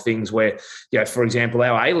style of things where, for example,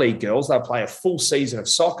 our A-League girls, they'll play a full season of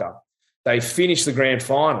soccer. They finish the grand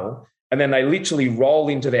final and then they literally roll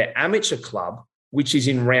into their amateur club, which is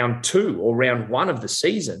in round 2 or round 1 of the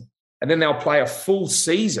season. And then they'll play a full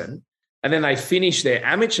season. And then they finish their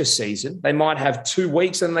amateur season. They might have 2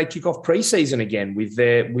 weeks and they kick off preseason again with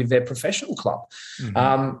their professional club.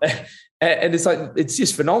 Mm-hmm. And it's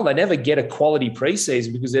just phenomenal. They never get a quality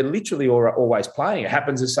preseason because they're literally always playing. It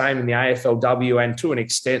happens the same in the AFLW and to an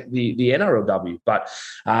extent the NRLW. But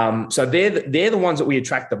so they're the ones that we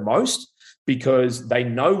attract the most because they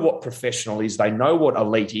know what professional is. They know what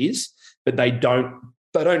elite is, but they don't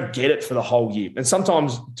get it for the whole year. And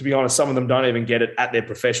sometimes, to be honest, some of them don't even get it at their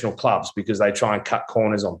professional clubs because they try and cut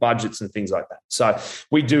corners on budgets and things like that. So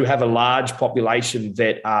we do have a large population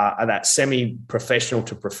that are that semi-professional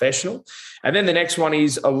to professional. And then the next one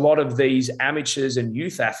is a lot of these amateurs and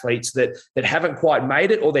youth athletes that haven't quite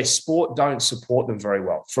made it or their sport don't support them very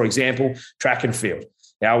well. For example, track and field.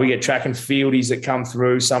 Now, we get track and fieldies that come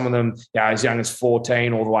through, some of them as young as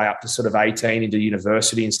 14 all the way up to sort of 18 into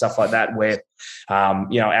university and stuff like that, where,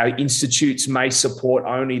 our institutes may support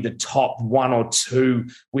only the top 1 or 2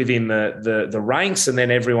 within the ranks, and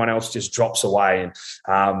then everyone else just drops away.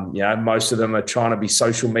 And, most of them are trying to be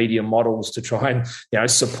social media models to try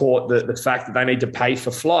and, support the fact that they need to pay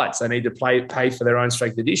for flights. They need to pay for their own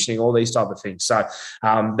strength conditioning, all these type of things. So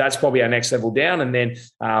that's probably our next level down. And then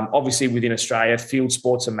obviously within Australia, field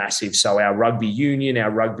sports are massive. So our rugby union,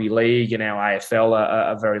 our rugby league and our AFL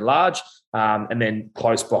are very large. And then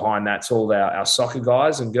close behind that's all our soccer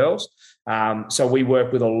guys and girls. So we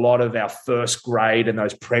work with a lot of our first grade and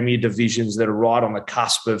those premier divisions that are right on the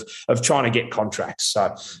cusp of trying to get contracts.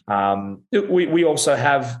 So we also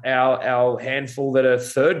have our handful that are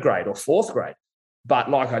third grade or fourth grade.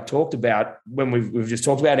 But like I talked about, when we've just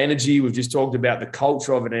talked about energy, we've just talked about the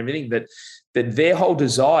culture of it and everything, that their whole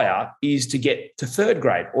desire is to get to third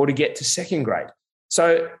grade or to get to second grade.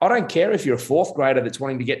 So I don't care if you're a fourth grader that's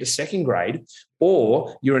wanting to get to second grade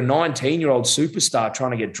or you're a 19-year-old superstar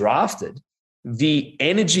trying to get drafted. The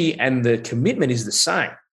energy and the commitment is the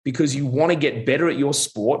same because you want to get better at your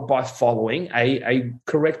sport by following a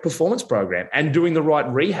correct performance program and doing the right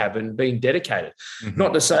rehab and being dedicated. Mm-hmm.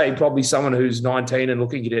 Not to say probably someone who's 19 and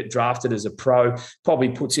looking to get drafted as a pro probably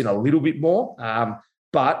puts in a little bit more,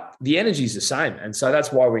 but the energy is the same. And so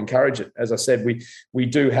that's why we encourage it. As I said, we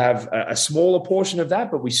do have a smaller portion of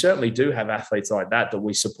that, but we certainly do have athletes like that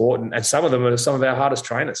we support. And some of them are some of our hardest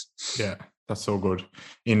trainers. Yeah. That's so good.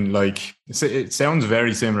 It sounds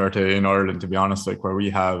very similar to in Ireland, to be honest, like where we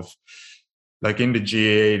have, like in the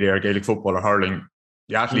GAA there, Gaelic football or hurling,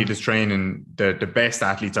 the athlete is training, the best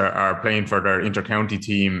athletes are playing for their inter-county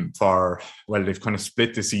team they've kind of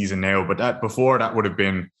split the season now, but before that would have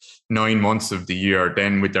been 9 months of the year,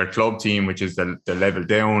 then with their club team, which is the level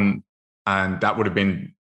down, and that would have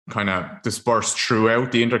been kind of dispersed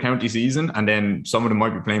throughout the inter-county season, and then some of them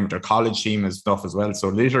might be playing with their college team and stuff as well. So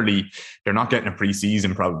literally they're not getting a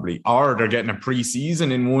pre-season probably, or they're getting a pre-season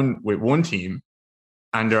with one team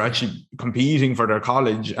and they're actually competing for their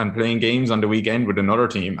college and playing games on the weekend with another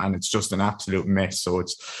team, and it's just an absolute mess. So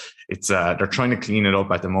it's they're trying to clean it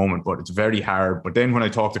up at the moment, but it's very hard. But then when I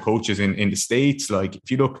talk to coaches in the States, like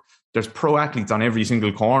if you look, there's pro athletes on every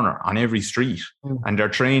single corner, on every street, and they're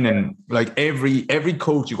training. Like every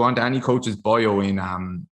coach, you go onto any coach's bio in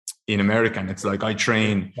America, and it's like, I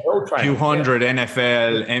train 200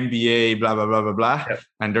 NFL, NBA, blah blah blah blah blah,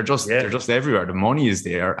 and they're just everywhere. The money is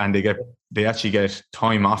there, and they actually get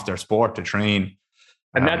time off their sport to train.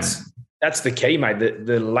 And that's the key, mate.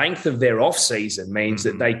 The length of their off season means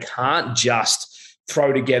that they can't just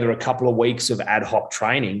throw together a couple of weeks of ad hoc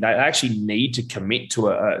training. They actually need to commit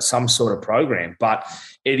to some sort of program. But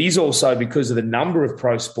it is also because of the number of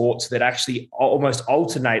pro sports that actually almost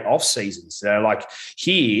alternate off seasons. Like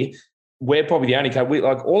here, we're probably the only country,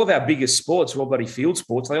 like all of our biggest sports are all bloody field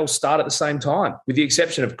sports. They all start at the same time, with the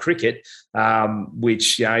exception of cricket,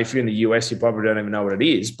 which, if you're in the US, you probably don't even know what it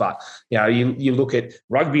is. But, you look at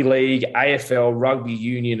rugby league, AFL, rugby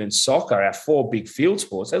union, and soccer, our four big field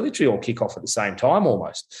sports, they literally all kick off at the same time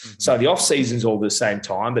almost. Mm-hmm. So the off season's all the same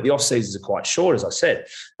time, but the off seasons are quite short, as I said.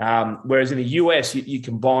 Whereas in the US, you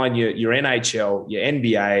combine your NHL, your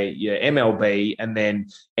NBA, your MLB, and then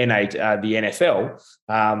the NFL.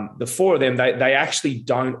 The four of them, they actually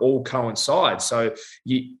don't all coincide. So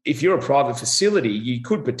if you're a private facility, you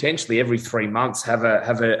could potentially every 3 months have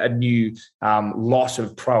a new lot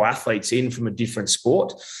of pro athletes in from a different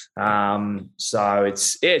sport. So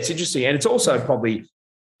it's interesting, and it's also probably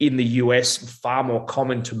in the US far more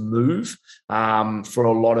common to move for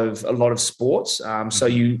a lot of sports. So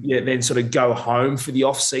you then sort of go home for the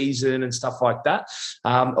off season and stuff like that.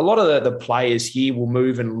 A lot of the players here will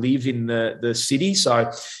move and live in the city.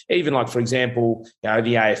 So even like, for example, the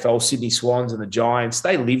AFL, Sydney Swans and the Giants,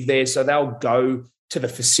 they live there. So they'll go to the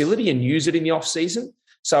facility and use it in the off season.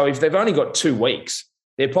 So if they've only got 2 weeks,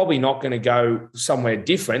 they're probably not going to go somewhere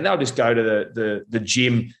different. They'll just go to the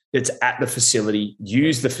gym that's at the facility,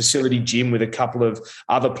 use the facility gym with a couple of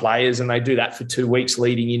other players, and they do that for 2 weeks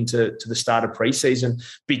leading into the start of preseason,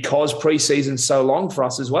 because preseason's so long for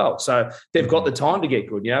us as well. So they've got the time to get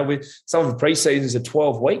good. With some of the preseasons are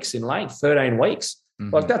 12 weeks in length, 13 weeks.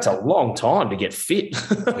 Mm-hmm. Like that's a long time to get fit.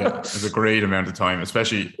 Yeah, it's a great amount of time,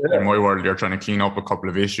 especially in my world. You're trying to clean up a couple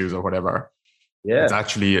of issues or whatever. Yeah, it's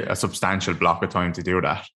actually a substantial block of time to do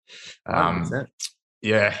that.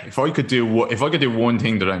 If I could do one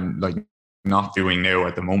thing that I'm like not doing now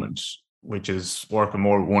at the moment, which is working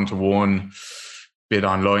more one-to-one, bit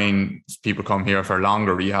online. People come here for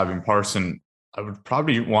longer rehab in person. I would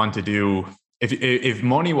probably want to do, if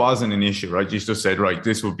money wasn't an issue, right? You just said, right,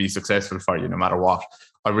 this would be successful for you no matter what.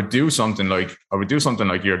 I would do something like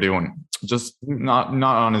you're doing, just not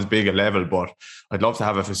on as big a level, but I'd love to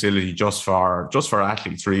have a facility just for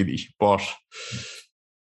athletes, really. But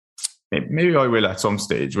maybe I will at some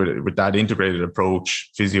stage with that integrated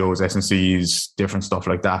approach, physios, S&Cs, different stuff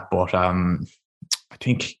like that. But I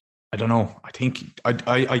don't know. I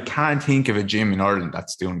can't think of a gym in Ireland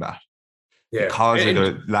that's doing that because of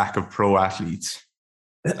the lack of pro athletes.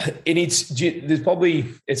 And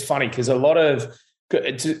it's funny because a lot of,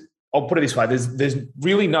 I'll put it this way, there's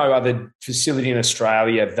really no other facility in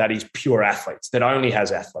Australia that is pure athletes, that only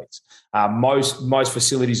has athletes. Most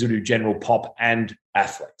facilities will do general pop and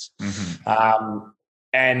athletes. Mm-hmm.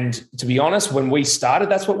 And to be honest, when we started,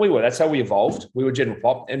 that's what we were. That's how we evolved. We were general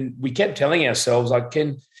pop. And we kept telling ourselves, like,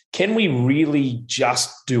 can we really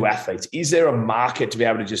just do athletes? Is there a market to be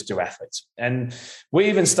able to just do athletes? And we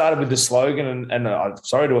even started with the slogan, and I'm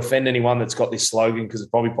sorry to offend anyone that's got this slogan because it's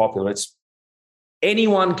probably popular. It's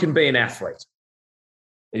anyone can be an athlete.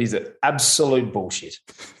 It is absolute bullshit,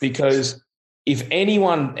 because if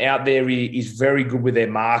anyone out there is very good with their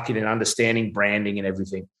market and understanding branding and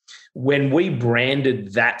everything, when we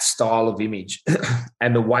branded that style of image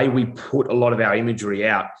and the way we put a lot of our imagery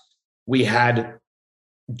out, we had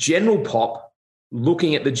general pop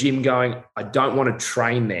looking at the gym going, I don't want to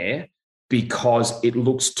train there because it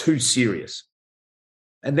looks too serious.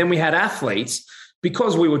 And then we had athletes,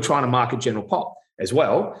 because we were trying to market general pop as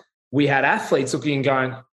well, we had athletes looking and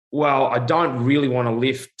going, well, I don't really want to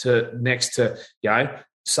lift next to,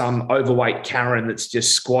 some overweight Karen that's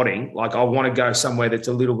just squatting. Like, I want to go somewhere that's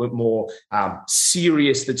a little bit more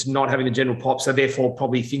serious, that's not having the general pop. So therefore,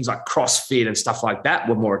 probably things like CrossFit and stuff like that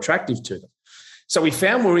were more attractive to them. So we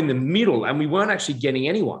found we're in the middle, and we weren't actually getting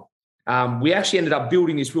anyone. We actually ended up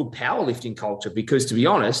building this real powerlifting culture because, to be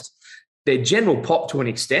honest, they're general pop to an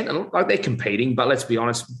extent, and like they're competing, but let's be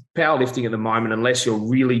honest, powerlifting at the moment, unless you're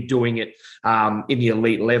really doing it in the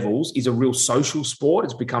elite levels, is a real social sport.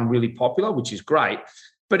 It's become really popular, which is great,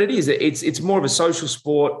 but it's more of a social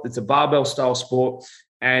sport. It's a barbell style sport,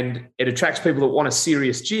 and it attracts people that want a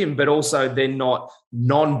serious gym, but also they're not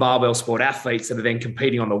non-barbell sport athletes that are then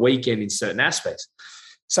competing on the weekend in certain aspects.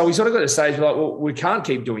 So we sort of got to the stage where, like, well, we can't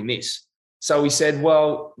keep doing this. So we said,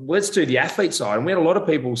 well, let's do the athlete side. And we had a lot of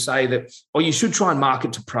people say that, you should try and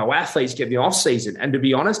market to pro athletes, get the off season. And to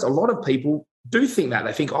be honest, a lot of people do think that.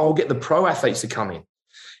 They think, I'll get the pro athletes to come in.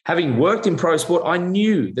 Having worked in pro sport, I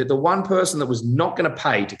knew that the one person that was not going to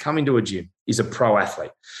pay to come into a gym is a pro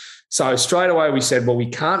athlete. So straight away we said, well, we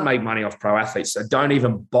can't make money off pro athletes, so don't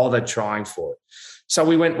even bother trying for it. So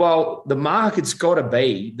we went, well, the market's got to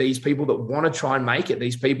be these people that want to try and make it,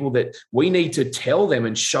 these people that we need to tell them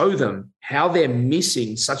and show them how they're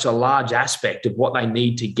missing such a large aspect of what they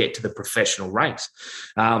need to get to the professional ranks.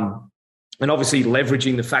 And obviously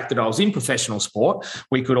leveraging the fact that I was in professional sport,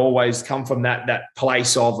 we could always come from that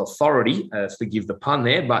place of authority, forgive the pun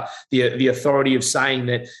there, but the authority of saying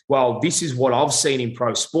that, well, this is what I've seen in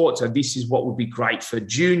pro sport, so this is what would be great for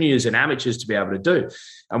juniors and amateurs to be able to do.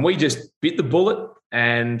 And we just bit the bullet.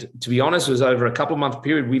 And to be honest, it was over a couple of month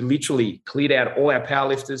period, we literally cleared out all our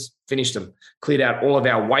powerlifters, finished them, cleared out all of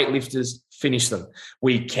our weightlifters, finished them.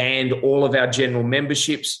 We canned all of our general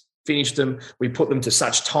memberships, finished them. We put them to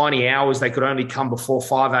such tiny hours they could only come before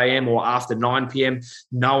 5 a.m. or after 9 p.m.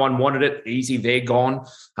 No one wanted it. Easy, they're gone.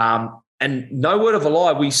 And no word of a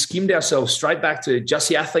lie, we skimmed ourselves straight back to just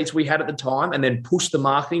the athletes we had at the time, and then pushed the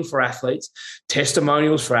marketing for athletes,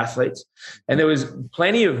 testimonials for athletes. And there was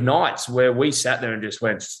plenty of nights where we sat there and just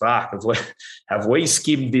went, fuck, have we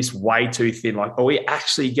skimmed this way too thin? Like, are we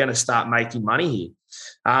actually going to start making money here?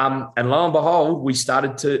 And lo and behold, we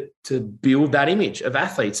started to build that image of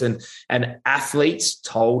athletes, and athletes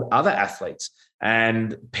told other athletes,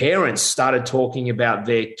 and parents started talking about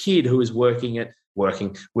their kid who was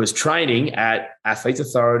was training at Athletes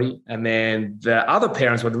Authority, and then the other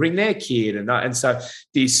parents would ring their kid, and so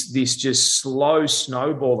this just slow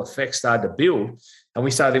snowball effect started to build. And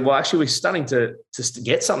we started, well, actually, we're starting to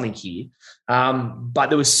get something here, but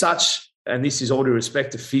there was such. And this is all due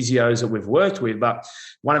respect to physios that we've worked with, but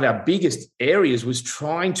one of our biggest areas was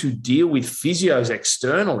trying to deal with physios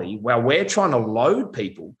externally while we're trying to load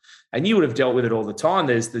people. And you would have dealt with it all the time.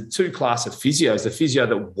 There's the two classes of physios, the physio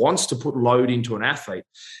that wants to put load into an athlete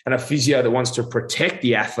and a physio that wants to protect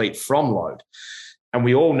the athlete from load. And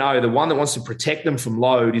we all know the one that wants to protect them from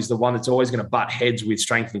load is the one that's always going to butt heads with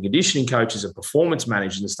strength and conditioning coaches and performance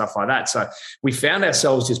managers and stuff like that. So we found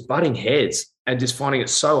ourselves just butting heads and just finding it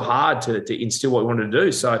so hard to instill what we wanted to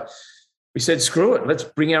do. So we said, screw it, let's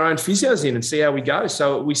bring our own physios in and see how we go.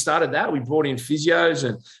 So we started that. We brought in physios,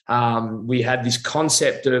 and we had this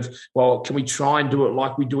concept of, well, can we try and do it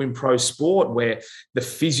like we do in pro sport, where the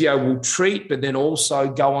physio will treat, but then also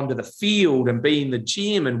go onto the field and be in the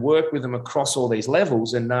gym and work with them across all these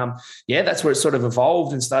levels. And that's where it sort of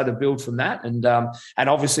evolved and started to build from that. And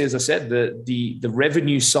obviously, as I said, the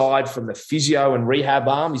revenue side from the physio and rehab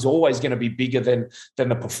arm is always going to be bigger than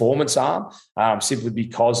the performance arm, simply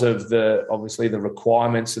because of the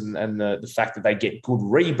requirements and the fact that they get good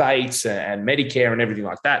rebates and Medicare and everything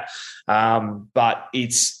like that. But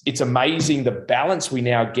it's amazing the balance we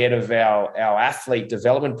now get of our athlete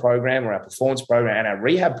development program or our performance program and our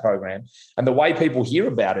rehab program. And the way people hear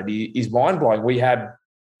about it is mind-blowing. We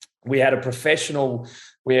had a professional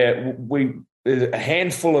where a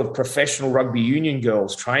handful of professional rugby union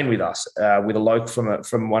girls train with us, with a local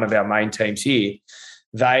from one of our main teams here.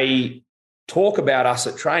 They talk about us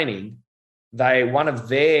at training. One of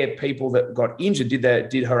their people that got injured,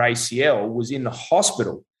 did her ACL, was in the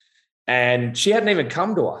hospital, and she hadn't even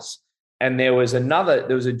come to us. and there was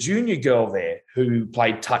a junior girl there who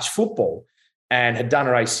played touch football and had done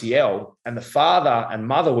her ACL, and the father and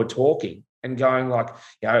mother were talking and going like,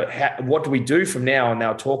 what do we do from now? And they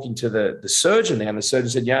were talking to the surgeon now, and the surgeon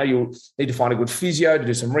said, you'll need to find a good physio to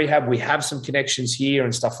do some rehab. We have some connections here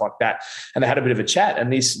and stuff like that. And they had a bit of a chat,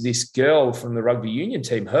 and this girl from the rugby union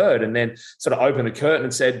team heard and then sort of opened the curtain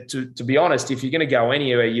and said, to be honest, if you're going to go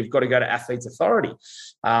anywhere, you've got to go to Athletes Authority.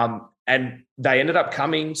 And they ended up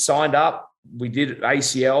coming, signed up. We did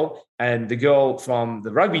ACL, and the girl from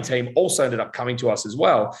the rugby team also ended up coming to us as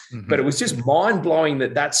well. Mm-hmm. But it was just mind-blowing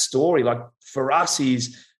that story, like for us,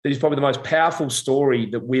 is probably the most powerful story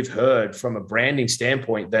that we've heard from a branding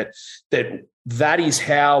standpoint, that is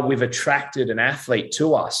how we've attracted an athlete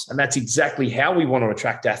to us. And that's exactly how we want to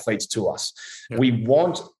attract athletes to us. Yep. We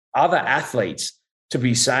want other athletes to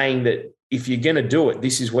be saying that if you're going to do it,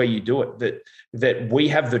 this is where you do it, that we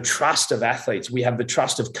have the trust of athletes, we have the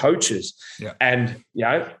trust of coaches, and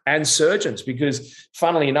surgeons, because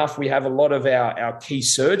funnily enough, we have a lot of our key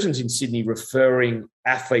surgeons in Sydney referring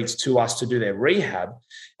athletes to us to do their rehab.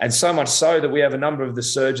 And so much so that we have a number of the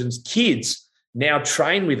surgeons' kids now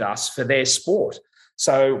train with us for their sport.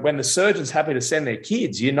 So when the surgeon's happy to send their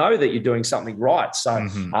kids, you know that you're doing something right. So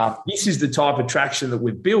this is the type of traction that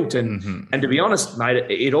we've built. And to be honest, mate,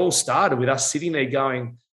 it all started with us sitting there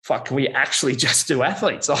going, fuck, can we actually just do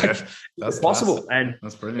athletes? Like, that's possible. And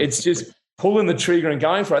that's brilliant. It's just pulling the trigger and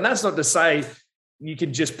going for it. And that's not to say you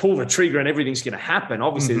can just pull the trigger and everything's going to happen.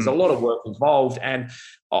 Obviously, there's a lot of work involved. And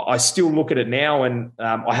I still look at it now, and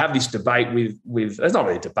I have this debate with it's not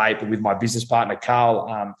really a debate, but with my business partner,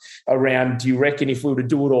 Carl, around, do you reckon if we were to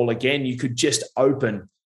do it all again, you could just open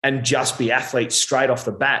and just be athletes straight off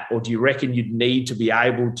the bat? Or do you reckon you'd need to be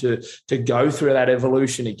able to go through that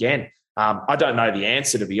evolution again? I don't know the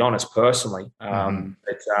answer, to be honest, personally.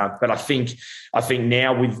 But I think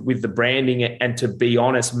now with the branding, and to be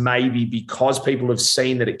honest, maybe because people have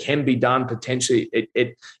seen that it can be done, potentially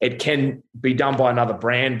it can be done by another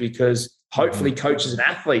brand, because hopefully coaches and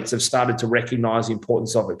athletes have started to recognize the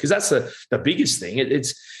importance of it. Because that's the biggest thing.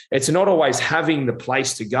 It's not always having the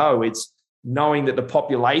place to go. It's knowing that the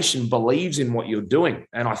population believes in what you're doing.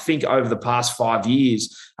 And I think over the past 5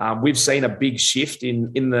 years, we've seen a big shift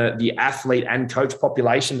in the athlete and coach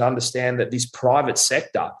population to understand that this private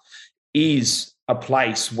sector is a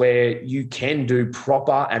place where you can do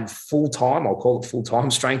proper and full-time, I'll call it full-time,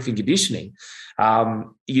 strength and conditioning.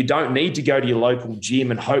 You don't need to go to your local gym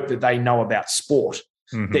and hope that they know about sport.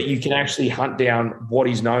 That you can actually hunt down what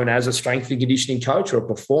is known as a strength and conditioning coach or a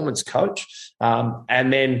performance coach.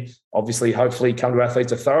 And then obviously, hopefully come to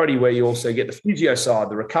Athletes Authority, where you also get the physio side,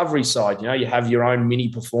 the recovery side, you have your own mini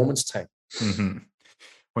performance team.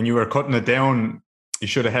 When you were cutting it down, you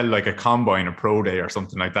should have held like a combine, a pro day or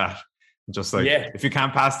something like that. Just like, if you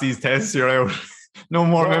can't pass these tests, you're out. No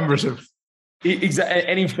more membership. Exactly.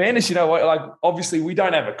 And in fairness, like obviously we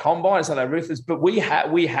don't have a combine, it's not that ruthless, but we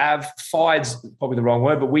have fired, probably the wrong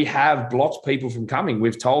word, but we have blocked people from coming.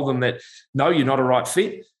 We've told them that, no, you're not a right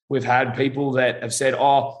fit. We've had people that have said,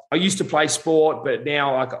 I used to play sport, but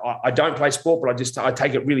now I don't play sport, but I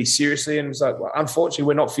take it really seriously. And it's like, well, unfortunately,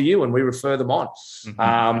 we're not for you, and we refer them on.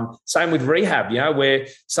 Same with rehab, where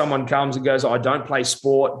someone comes and goes, I don't play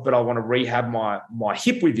sport, but I want to rehab my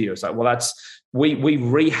hip with you. It's like, well, we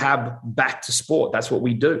rehab back to sport. That's what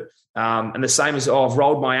we do. And the same as, I've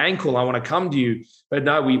rolled my ankle, I want to come to you. But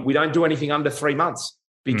no, we don't do anything under 3 months,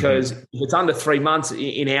 because if it's under 3 months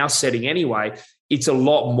in our setting anyway, it's a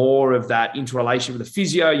lot more of that interrelation with the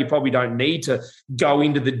physio. You probably don't need to go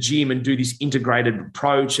into the gym and do this integrated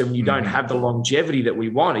approach, and you don't have the longevity that we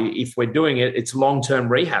want. If we're doing it, it's long-term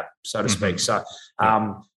rehab, so to speak. So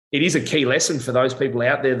it is a key lesson for those people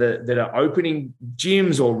out there that are opening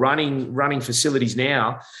gyms or running facilities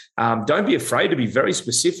now. Don't be afraid to be very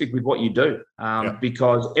specific with what you do,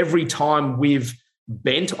 because every time we've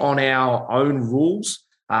bent on our own rules,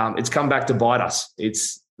 it's come back to bite us.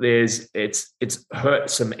 It's hurt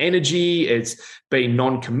some energy. It's been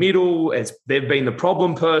non-committal. They've been the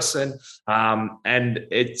problem person, and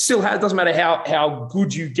it still doesn't matter how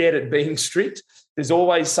good you get at being strict. There's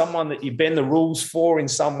always someone that you bend the rules for in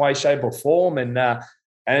some way, shape, or form, and lo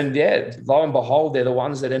and behold, they're the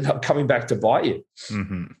ones that end up coming back to bite you.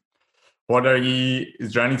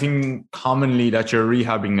 Is there anything commonly that you're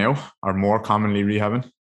rehabbing now, or more commonly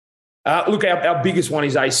rehabbing? Look, our biggest one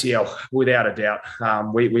is ACL, without a doubt.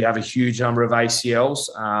 We have a huge number of ACLs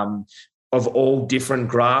of all different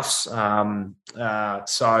grafts.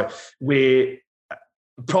 So we're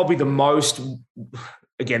probably the most,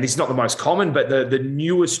 again, this is not the most common, but the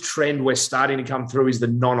newest trend we're starting to come through is the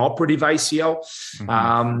non-operative ACL,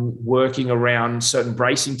 working around certain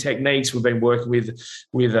bracing techniques. We've been working with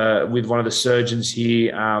one of the surgeons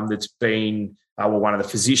here that's been one of the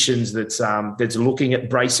physicians that's looking at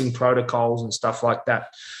bracing protocols and stuff like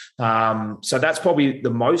that. So that's probably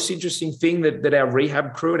the most interesting thing that our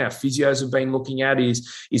rehab crew and our physios have been looking at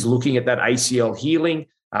is looking at that ACL healing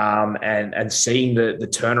and seeing the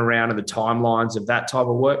turnaround and the timelines of that type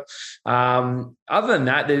of work. Other than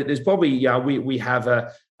that, there's probably we have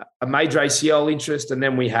a major ACL interest, and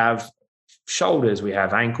then we have shoulders, we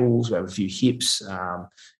have ankles, we have a few hips.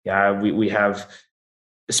 We have,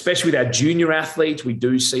 especially with our junior athletes, we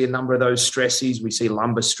do see a number of those stresses. We see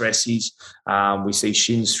lumbar stresses. We see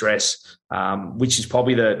shin stress, which is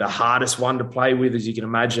probably the hardest one to play with, as you can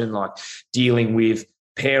imagine, like dealing with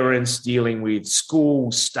parents, dealing with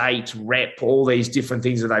school, state, rep, all these different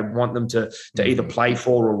things that they want them to either play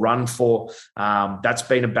for or run for. That's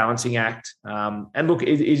been a balancing act. And look,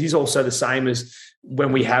 it is also the same as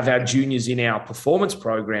when we have our juniors in our performance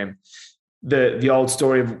program. The old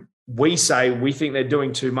story of, we say we think they're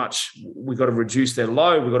doing too much. We've got to reduce their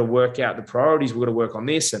load. We've got to work out the priorities. We've got to work on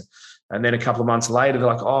this. And then a couple of months later, they're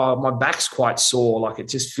like, oh, my back's quite sore. Like, it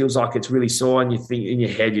just feels like it's really sore. And you think in your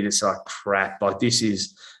head, you're just like, crap, like this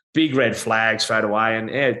is big red flag straight away. And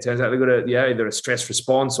it turns out they've got either a stress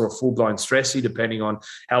response or a full-blown stressy, depending on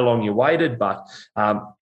how long you waited. But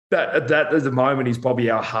that at the moment is probably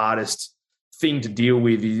our hardest thing to deal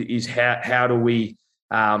with is how do we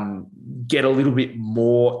get a little bit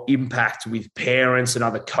more impact with parents and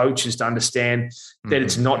other coaches to understand that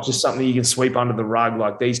it's not just something you can sweep under the rug.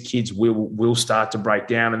 Like, these kids will start to break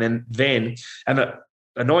down. And then the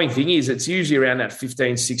annoying thing is, it's usually around that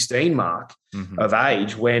 15, 16 mark of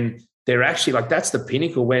age when they're actually, like, that's the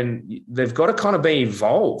pinnacle, when they've got to kind of be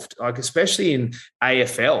involved, like, especially in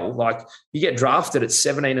AFL. Like, you get drafted at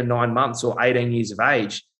 17 and 9 months or 18 years of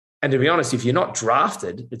age. And to be honest, if you're not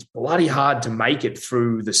drafted, it's bloody hard to make it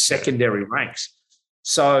through the secondary ranks.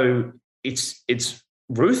 So it's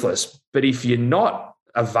ruthless. But if you're not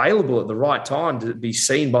available at the right time to be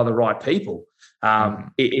seen by the right people,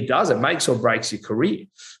 it makes or breaks your career.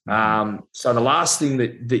 So the last thing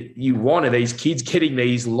that you want are these kids getting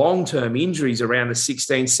these long-term injuries around the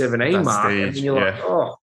 16, 17 mark. Stage, and you're like,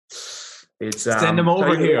 oh. Send them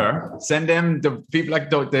over here. Send them, the people like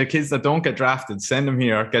the kids that don't get drafted, send them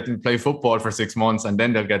here, get them to play football for 6 months, and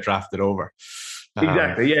then they'll get drafted over.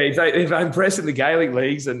 Exactly. Yeah. If they impress in the Gaelic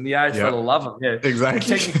leagues, and the AFL will love them. Yeah.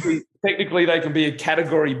 Exactly. Technically, they can be a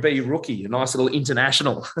Category B rookie, a nice little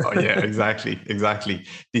international. Oh yeah, exactly.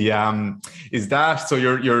 The is that so?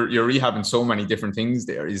 You're rehabbing so many different things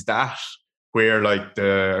there. Is that where, like,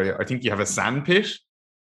 I think you have a sand pit?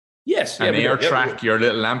 Yes. An air track, your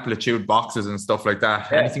little amplitude boxes and stuff like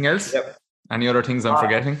that. Yeah. Anything else? Yep. Any other things I'm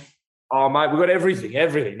forgetting? Oh, mate, we've got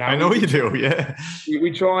everything. No, I know you do, yeah.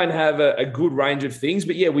 We try and have a good range of things.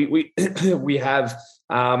 But, yeah, we have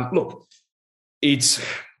look, it's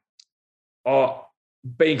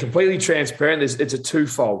being completely transparent. It's a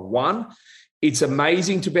twofold. One, it's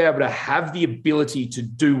amazing to be able to have the ability to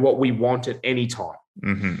do what we want at any time.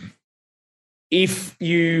 Mm-hmm. If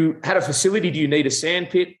you had a facility, do you need a sand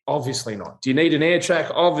pit? Obviously not. Do you need an air track?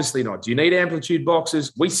 Obviously not. Do you need amplitude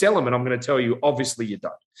boxes? We sell them, and I'm going to tell you, obviously you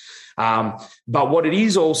don't. But what it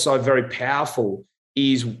is also very powerful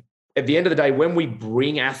is, at the end of the day, when we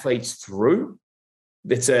bring athletes through,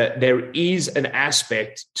 there is an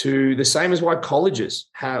aspect to the same as why colleges,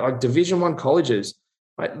 like Division I colleges,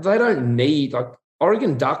 right? They don't need, like,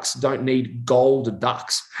 Oregon Ducks don't need gold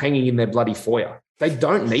ducks hanging in their bloody foyer. They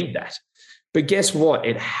don't need that. But guess what?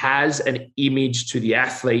 It has an image to the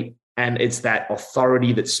athlete, and it's that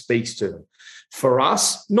authority that speaks to them. For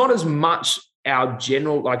us, not as much our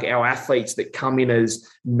general, like our athletes that come in as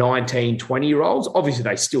 19, 20-year-olds. Obviously,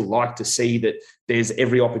 they still like to see that there's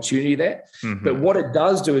every opportunity there. Mm-hmm. But what it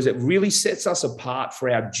does do is it really sets us apart for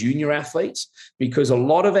our junior athletes, because a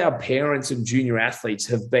lot of our parents and junior athletes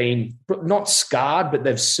have been not scarred, but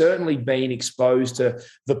they've certainly been exposed to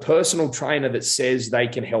the personal trainer that says they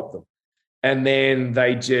can help them. And then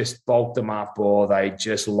they just bulk them up, or they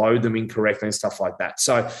just load them incorrectly and stuff like that.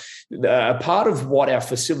 So a part of what our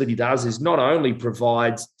facility does is not only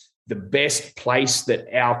provides the best place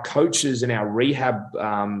that our coaches and our rehab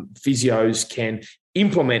physios can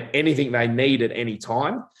implement anything they need at any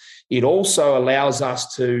time, it also allows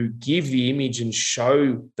us to give the image and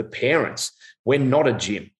show the parents we're not a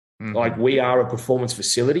gym. Mm-hmm. Like, we are a performance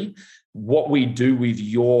facility. What we do with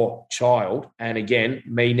your child, and again,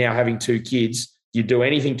 me now having 2 kids, you do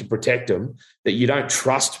anything to protect them, that you don't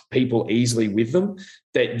trust people easily with them,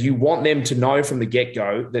 that you want them to know from the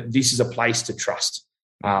get-go that this is a place to trust.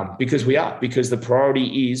 Because the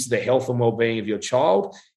priority is the health and well-being of your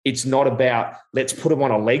child. It's not about let's put them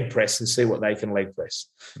on a leg press and see what they can leg press.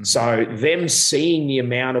 Mm-hmm. So them seeing the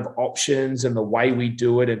amount of options and the way we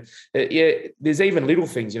do it, and there's even little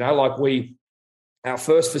things, like our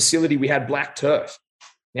first facility, we had black turf.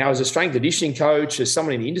 Now, as a strength conditioning coach, as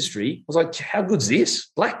someone in the industry, I was like, how good's this?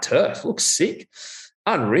 Black turf, looks sick,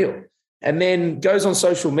 unreal. And then goes on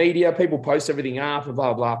social media, people post everything up and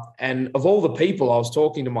blah, blah. And of all the people, I was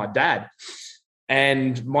talking to my dad,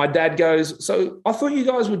 and my dad goes, so I thought you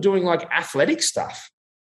guys were doing like athletic stuff,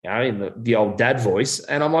 in the old dad voice.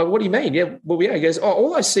 And I'm like, what do you mean? Yeah, well, yeah. He goes,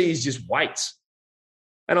 all I see is just weights.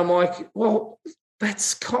 And I'm like, well,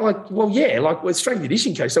 that's kind of like, well, yeah, like we're strength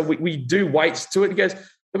conditioning coach. So we do weights to it. He goes,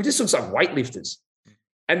 it just looks like weightlifters.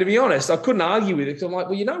 And to be honest, I couldn't argue with it because I'm like,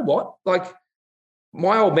 well, you know what? Like,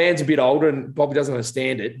 my old man's a bit older and probably doesn't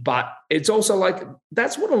understand it, but it's also like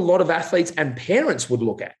that's what a lot of athletes and parents would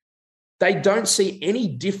look at. They don't see any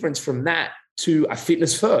difference from that to a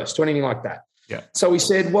fitness first or anything like that. Yeah. So we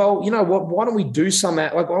said, well, you know what? Why don't we do some,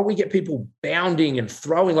 like, why don't we get people bounding and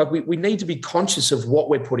throwing? Like we need to be conscious of what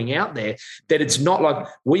we're putting out there, that it's not like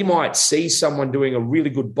we might see someone doing a really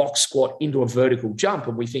good box squat into a vertical jump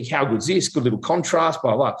and we think, how good's this? Good little contrast,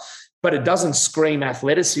 blah, blah. But it doesn't scream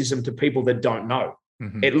athleticism to people that don't know.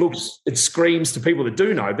 Mm-hmm. It screams to people that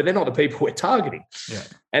do know, but they're not the people we're targeting. Yeah.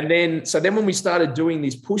 And then when we started doing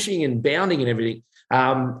this pushing and bounding and everything,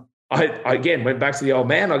 I again went back to the old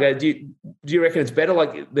man. I go, do you reckon it's better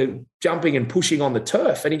like the jumping and pushing on the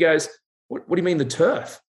turf? And he goes, what do you mean the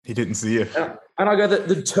turf? He didn't see it. And I go,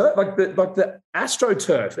 the turf, like the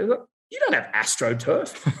AstroTurf. Like, you don't have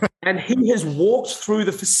AstroTurf. And he has walked through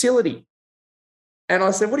the facility. And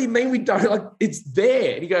I said, what do you mean we don't? Like, it's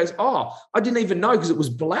there. And he goes, oh, I didn't even know because it was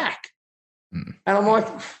black. Mm. And I'm like,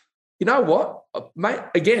 you know what, mate?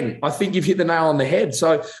 Again, I think you've hit the nail on the head.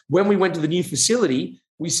 So when we went to the new facility,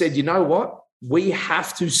 we said, you know what? We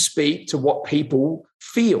have to speak to what people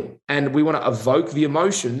feel, and we want to evoke the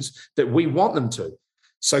emotions that we want them to.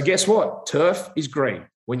 So guess what? Turf is green.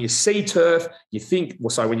 When you see turf, you think,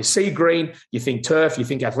 when you see green, you think turf, you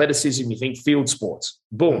think athleticism, you think field sports.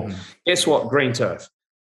 Boom. Mm-hmm. Guess what? Green turf.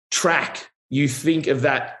 Track, you think of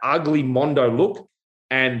that ugly Mondo look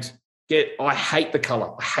and I hate the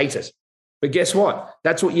color. I hate it. But guess what?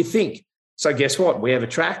 That's what you think. So guess what? We have a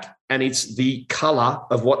track and it's the color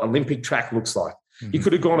of what Olympic track looks like. Mm-hmm. You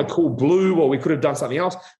could have gone a cool blue or we could have done something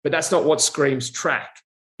else, but that's not what screams track.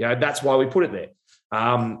 That's why we put it there.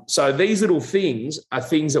 So these little things are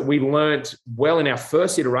things that we learnt well in our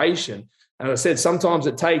first iteration. And as I said, sometimes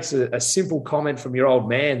it takes a simple comment from your old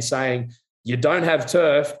man saying, you don't have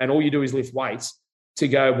turf and all you do is lift weights, to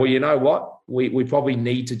go, well, you know what? We probably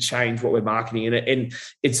need to change what we're marketing. And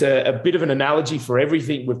it's a bit of an analogy for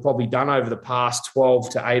everything we've probably done over the past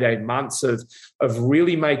 12 to 18 months of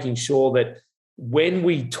really making sure that when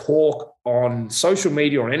we talk on social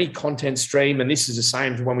media or on any content stream, and this is the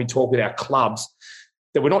same when we talk with our clubs,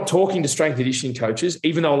 that we're not talking to strength conditioning coaches,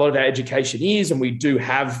 even though a lot of our education is, and we do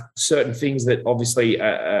have certain things that obviously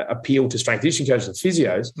appeal to strength conditioning coaches and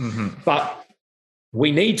physios, mm-hmm. but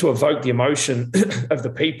we need to evoke the emotion of the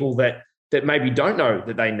people that maybe don't know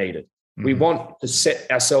that they need it. Mm-hmm. We want to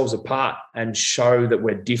set ourselves apart and show that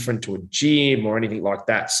we're different to a gym or anything like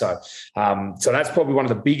that. So that's probably one of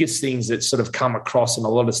the biggest things that's sort of come across in a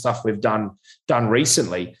lot of stuff we've done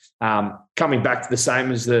recently. Coming back to the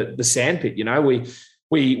same as the sandpit,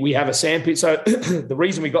 we have a sandpit. So the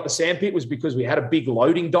reason we got the sandpit was because we had a big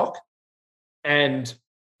loading dock, and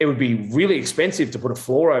it would be really expensive to put a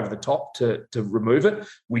floor over the top to remove it.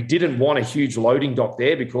 We didn't want a huge loading dock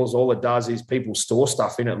there because all it does is people store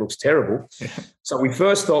stuff in it. It looks terrible. Yeah. So we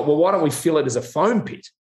first thought, well, why don't we fill it as a foam pit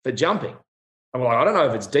for jumping? And we're like, I don't know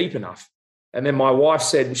if it's deep enough. And then my wife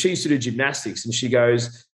said, she used to do gymnastics, and she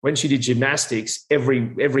goes, when she did gymnastics,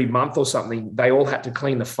 every month or something, they all had to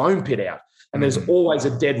clean the foam pit out. And there's always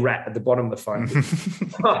a dead rat at the bottom of the foam pit.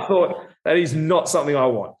 I thought, that is not something I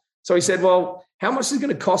want. So he said, well, how much is it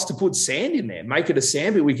going to cost to put sand in there? Make it a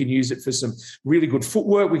sand pit. We can use it for some really good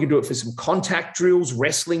footwork. We can do it for some contact drills,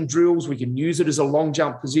 wrestling drills. We can use it as a long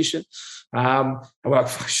jump position. And we're like,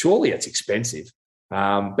 surely it's expensive.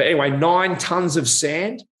 But anyway, 9 tons of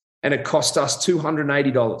sand, and it cost us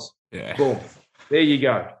 $280. Yeah. Boom. There you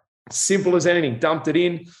go. Simple as anything. Dumped it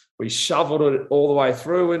in. We shoveled it all the way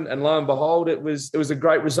through, and lo and behold, it was a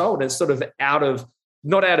great result. And it's sort of out of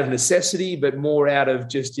not out of necessity, but more out of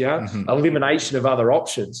just, elimination of other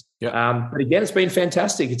options. Yeah. But again, it's been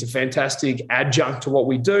fantastic. It's a fantastic adjunct to what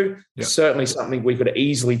we do. Yeah. Certainly something we could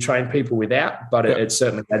easily train people without, but it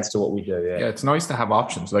certainly adds to what we do. Yeah, it's nice to have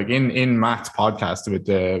options. Like in Matt's podcast with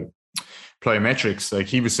the plyometrics, like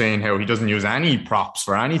he was saying how he doesn't use any props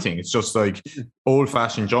for anything. It's just like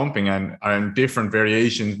old-fashioned jumping and different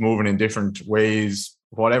variations, moving in different ways,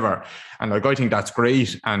 whatever. And like I think that's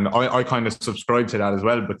great, and I kind of subscribe to that as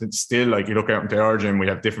well. But it's still, like, you look out into our gym, we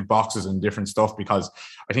have different boxes and different stuff, because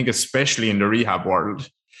I think especially in the rehab world,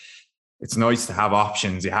 it's nice to have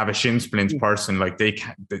options. You have a shin splints person, like they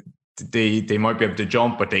might be able to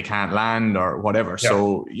jump, but they can't land or whatever. Yeah.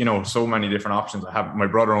 So, so many different options. I have, my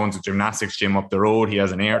brother owns a gymnastics gym up the road. He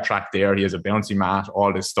has an air track there. He has a bouncy mat,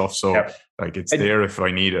 all this stuff. So like it's there if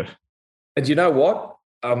I need it. And you know what?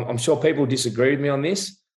 I'm sure people disagree with me on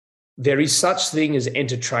this. There is such thing as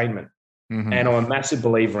entertainment. Mm-hmm. And I'm a massive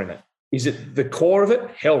believer in it. Is it the core of it?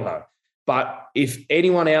 Hell no. But if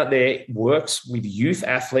anyone out there works with youth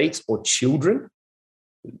athletes or children,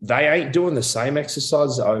 they ain't doing the same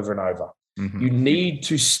exercises over and over. Mm-hmm. You need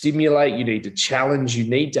to stimulate, you need to challenge, you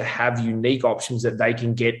need to have unique options that they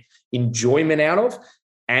can get enjoyment out of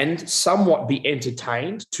and somewhat be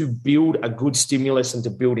entertained to build a good stimulus and to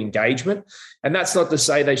build engagement. And that's not to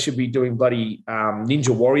say they should be doing bloody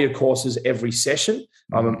Ninja Warrior courses every session.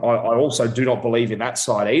 I also do not believe in that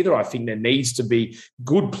side either. I think there needs to be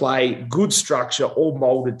good play, good structure, all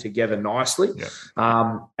molded together nicely.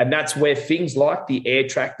 Yeah. And that's where things like the air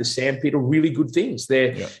track, the sandpit are really good things.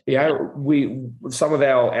 They're, some of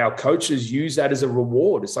our coaches use that as a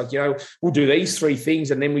reward. It's like, we'll do these 3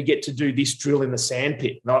 things and then we get to do this drill in the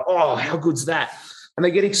sandpit. Like, oh, how good's that? And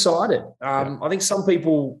they get excited. I think some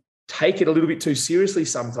people take it a little bit too seriously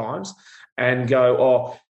sometimes and go,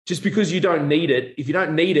 oh, just because you don't need it, if you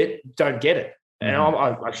don't need it, don't get it. And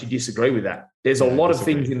I actually disagree with that. There's a lot of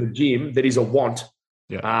things in the gym that is a want,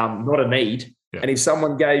 not a need. Yeah. And if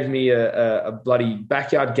someone gave me a bloody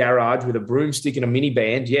backyard garage with a broomstick and a mini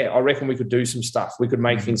band, I reckon we could do some stuff. We could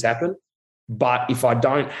make things happen. But if I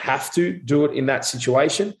don't have to do it in that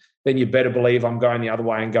situation, then you better believe I'm going the other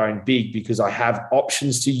way and going big, because I have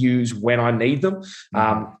options to use when I need them.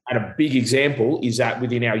 And a big example is that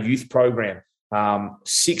within our youth program,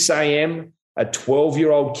 6 a.m., a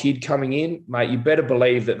 12-year-old kid coming in, mate, you better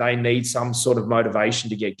believe that they need some sort of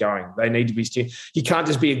motivation to get going. They need to be – you can't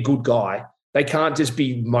just be a good guy. They can't just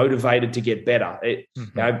be motivated to get better.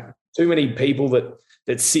 Too many people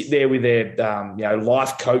that sit there with their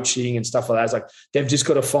life coaching and stuff like that. It's like they've just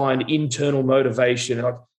got to find internal motivation.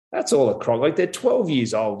 Like, that's all a crock. Like, they're 12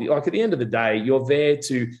 years old. Like, at the end of the day, you're there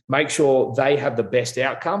to make sure they have the best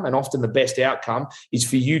outcome. And often the best outcome is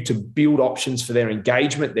for you to build options for their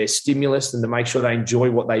engagement, their stimulus, and to make sure they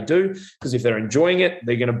enjoy what they do. Because if they're enjoying it,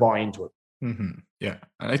 they're going to buy into it. Mm-hmm. Yeah.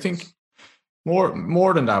 And I think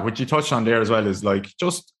more than that, which you touched on there as well, is like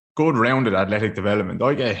just good rounded athletic development.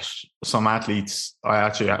 I get some athletes.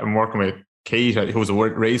 I'm working with Kate, who's a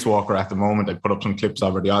race walker at the moment. I put up some clips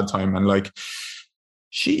of her the odd time, and like,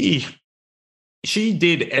 she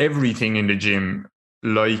did everything in the gym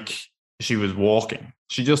like she was walking.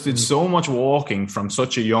 She just did so much walking from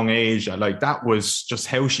such a young age. Like, that was just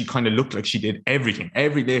how she kind of looked like. She did everything,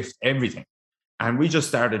 every lift, everything. And we just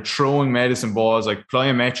started throwing medicine balls, like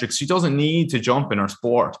plyometrics. She doesn't need to jump in her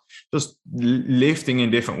sport, just lifting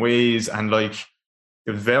in different ways. And like,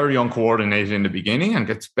 it was very uncoordinated in the beginning and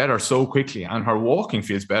gets better so quickly. And her walking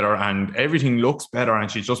feels better and everything looks better. And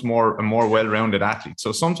she's just a more well-rounded athlete.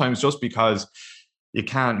 So sometimes just because you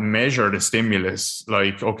can't measure the stimulus,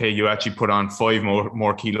 like, okay, you actually put on 5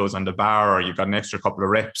 more kilos on the bar, or you got an extra couple of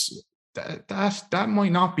reps, that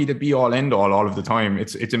might not be the be all end all of the time.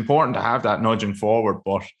 It's important to have that nudging forward.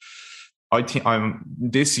 But I think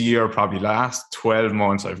this year, probably last 12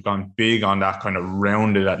 months, I've gone big on that kind of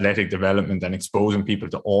rounded athletic development and exposing people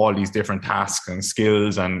to all these different tasks and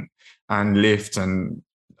skills and lifts. And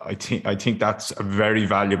I think that's a very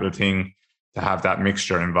valuable thing to have that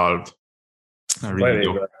mixture involved. I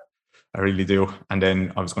really do. And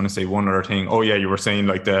then I was going to say one other thing. Oh yeah, you were saying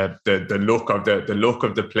like the look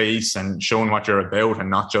of the place and showing what you're about, and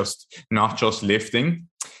not just lifting.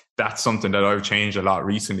 That's something that I've changed a lot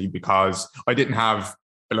recently, because I didn't have,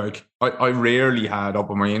 like, I rarely had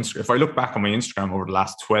up on my Instagram. If I look back on my Instagram over the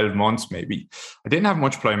last 12 months, maybe, I didn't have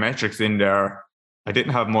much plyometrics in there. I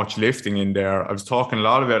didn't have much lifting in there. I was talking a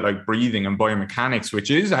lot about like breathing and biomechanics,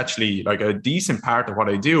 which is actually like a decent part of what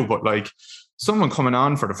I do. But like, someone coming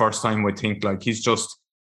on for the first time would think like he's just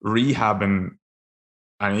rehabbing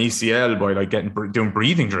an ACL by like doing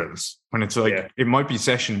breathing drills, when it's like, it might be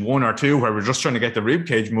session 1 or 2 where we're just trying to get the rib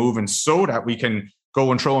cage moving so that we can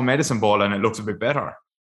go and throw a medicine ball and it looks a bit better.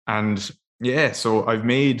 And yeah, so I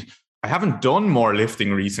haven't done more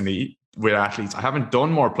lifting recently with athletes. I haven't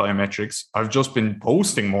done more plyometrics. I've just been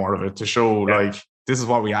posting more of it to show like, this is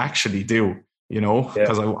what we actually do,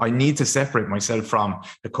 because I need to separate myself from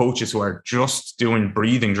the coaches who are just doing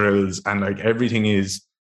breathing drills and like everything is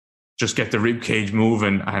just get the rib cage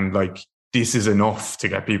moving and like, this is enough to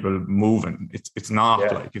get people moving. It's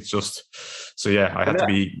not like, it's just, so yeah, I had to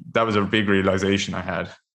be, that was a big realization I had.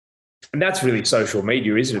 And that's really social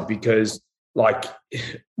media, isn't it? Because like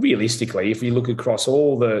realistically, if you look across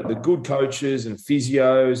all the good coaches and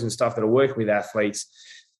physios and stuff that are working with athletes,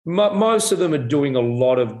 most of them are doing a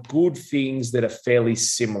lot of good things that are fairly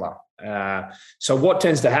similar. So what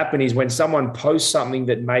tends to happen is when someone posts something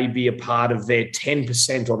that may be a part of their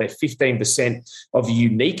 10% or their 15% of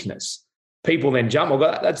uniqueness, people then jump, oh,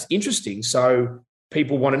 that's interesting. So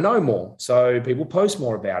people want to know more. So people post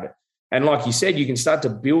more about it. And like you said, you can start to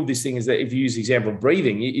build this thing. Is that if you use the example of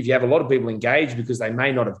breathing, if you have a lot of people engaged because they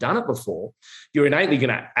may not have done it before, you're innately going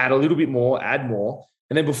to add a little bit more, add more.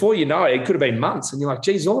 And then before you know it, it could have been months. And you're like,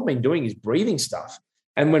 geez, all I've been doing is breathing stuff.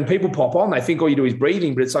 And when people pop on, they think all you do is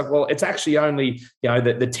breathing, but it's like, well, it's actually only, the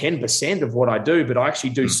 10% of what I do, but I actually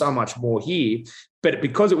do so much more here. But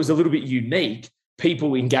because it was a little bit unique,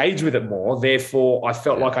 people engage with it more. Therefore, I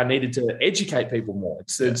felt like I needed to educate people more.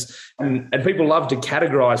 And people love to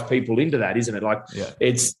categorize people into that, isn't it? Like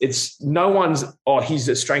it's no one's, he's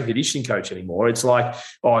a strength and conditioning coach anymore. It's like,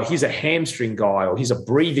 he's a hamstring guy or he's a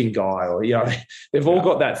breathing guy or, they've all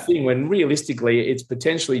got that thing when realistically it's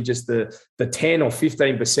potentially just the 10 or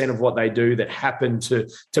 15% of what they do that happened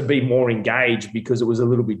to be more engaged because it was a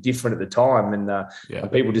little bit different at the time.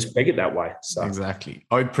 And people just peg it that way. So. Exactly.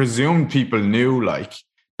 I presume people knew like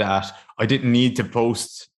that I didn't need to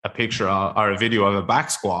post a picture or a video of a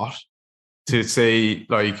back squat to say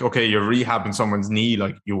like, okay, you're rehabbing someone's knee,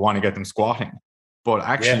 like you want to get them squatting. But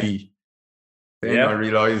actually, I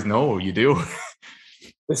realized, no, you do.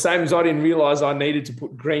 The same as I didn't realize I needed to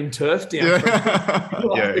put green turf down.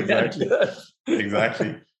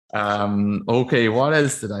 Exactly. Okay, what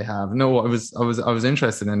else did I have? No, I was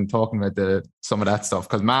interested in talking about some of that stuff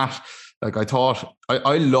because Matt, like I thought,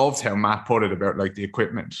 I loved how Matt put it about like the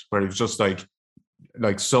equipment, where it was just like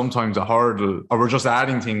sometimes a hurdle, or we're just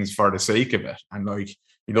adding things for the sake of it. And like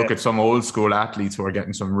you look at some old school athletes who are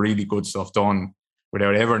getting some really good stuff done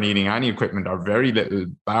without ever needing any equipment or very little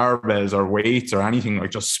barbells or weights or anything,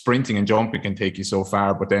 like just sprinting and jumping can take you so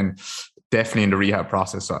far. But then definitely in the rehab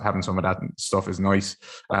process, having some of that stuff is nice.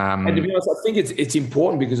 And to be honest, I think it's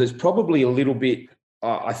important because it's probably a little bit,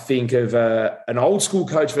 I think, of an old school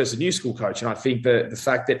coach versus a new school coach. And I think the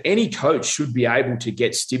fact that any coach should be able to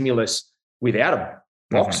get stimulus without a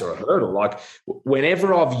box or a hurdle. Like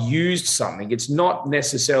whenever I've used something, it's not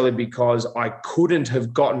necessarily because I couldn't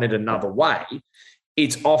have gotten it another way.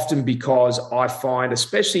 It's often because I find,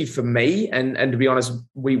 especially for me, and to be honest,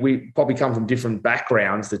 we probably come from different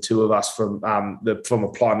backgrounds, the two of us from a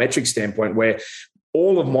plyometric standpoint, where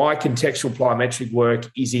all of my contextual plyometric work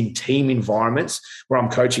is in team environments where I'm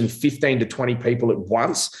coaching 15 to 20 people at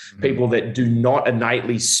once, people that do not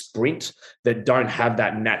innately sprint, that don't have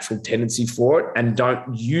that natural tendency for it and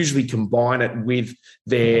don't usually combine it with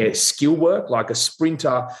their skill work. Like a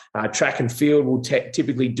sprinter, track and field will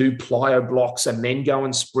typically do plyo blocks and then go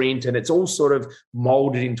and sprint, and it's all sort of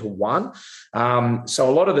molded into one. So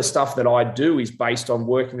a lot of the stuff that I do is based on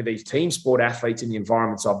working with these team sport athletes in the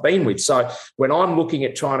environments I've been with. So when I'm looking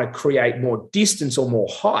at trying to create more distance or more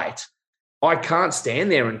height, I can't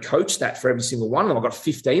stand there and coach that for every single one of them. I've got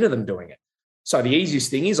 15 of them doing it. So the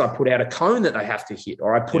easiest thing is I put out a cone that they have to hit,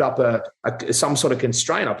 or I put up some sort of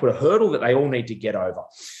constraint. I put a hurdle that they all need to get over.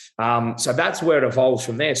 So that's where it evolves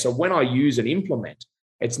from there. So when I use an implement,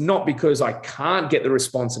 it's not because I can't get the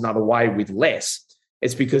response another way with less.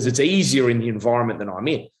 It's because it's easier in the environment that I'm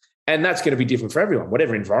in. And that's going to be different for everyone.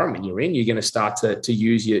 Whatever environment you're in, you're going to start to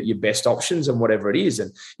use your best options and whatever it is.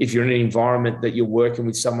 And if you're in an environment that you're working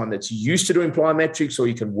with someone that's used to doing plyometrics, or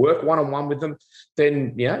you can work one-on-one with them,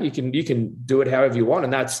 then you can do it however you want.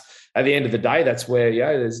 And that's, at the end of the day, that's where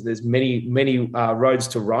there's many roads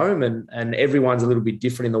to Rome, and everyone's a little bit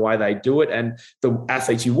different in the way they do it. And the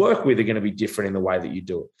athletes you work with are going to be different in the way that you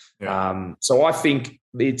do it. Yeah. So I think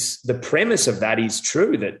it's the premise of that is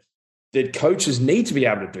true, that coaches need to be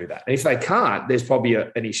able to do that. And if they can't, there's probably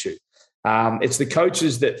an issue. It's the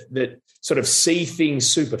coaches that sort of see things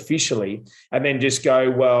superficially and then just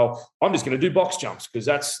go, well, I'm just going to do box jumps because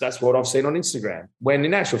that's what I've seen on Instagram. When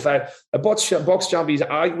in actual fact, a box jump is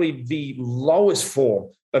arguably the lowest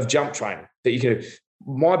form of jump training that you can do.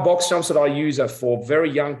 My box jumps that I use are for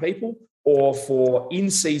very young people or for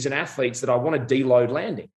in-season athletes that I want to deload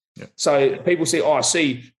landing. Yeah. So people say, I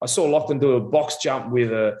saw Lachlan do a box jump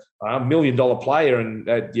with a $1 million player, and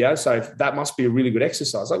so that must be a really good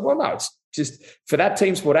exercise. Like, well, no, it's just for that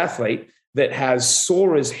team sport athlete that has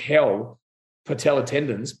sore as hell patella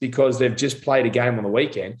tendons because they've just played a game on the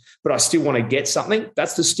weekend, but I still want to get something.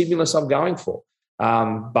 That's the stimulus I'm going for.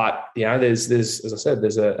 But there's as I said,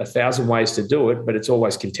 there's a thousand ways to do it, but it's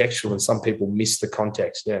always contextual, and some people miss the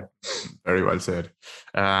context. Yeah. Very well said.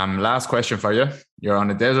 Last question for you. You're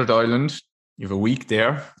on a desert island. You have a week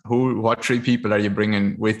there. What 3 people are you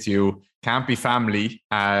bringing with you? Can't be family.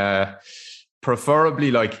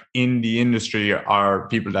 Preferably like in the industry or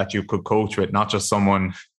people that you could coach with, not just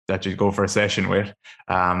someone that you go for a session with.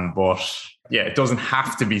 But yeah, it doesn't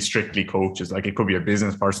have to be strictly coaches. Like, it could be a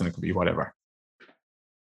business person. It could be whatever.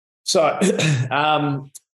 So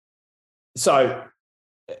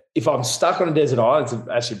if I'm stuck on a desert island, it's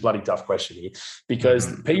actually a bloody tough question here,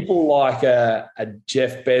 because people like a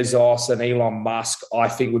Jeff Bezos and Elon Musk, I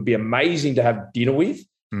think would be amazing to have dinner with,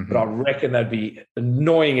 but I reckon they'd be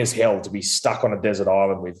annoying as hell to be stuck on a desert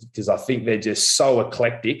island with, because I think they're just so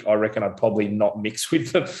eclectic. I reckon I'd probably not mix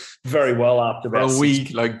with them very well after about a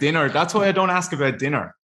week. Like dinner. That's why I don't ask about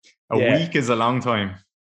dinner. A week is a long time.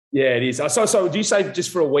 Yeah, it is. So do you say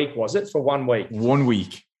just for a week, was it? For 1 week? 1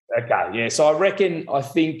 week. Okay, yeah. So I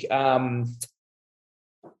think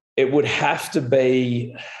it would have to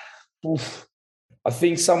be, I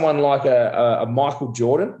think someone like a Michael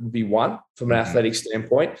Jordan would be one from an athletic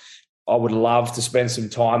standpoint. I would love to spend some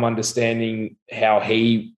time understanding how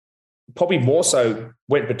he probably more so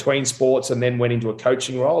went between sports and then went into a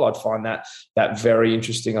coaching role. I'd find that very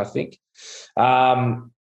interesting, I think.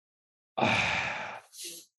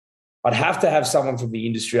 I'd have to have someone from the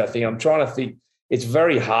industry, I think. I'm trying to think. It's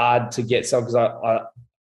very hard to get some, because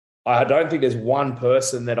I don't think there's one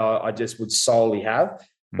person that I just would solely have.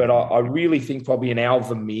 But I really think probably an Al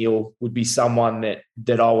Vermeil would be someone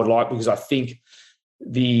that I would like, because I think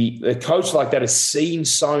the coach like that has seen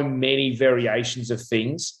so many variations of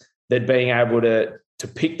things that being able to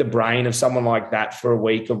pick the brain of someone like that for a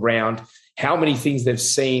week around how many things they've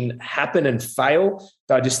seen happen and fail.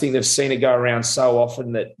 I just think they've seen it go around so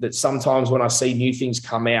often that sometimes when I see new things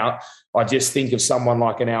come out, I just think of someone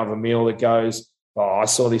like an Al Vermeil that goes, I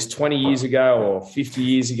saw this 20 years ago or 50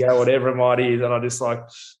 years ago, whatever it might be. And I just like,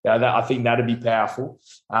 I think that'd be powerful.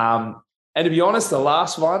 And to be honest, the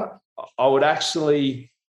last one, I would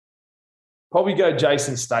actually probably go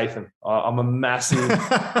Jason Statham. I'm a massive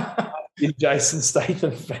Jason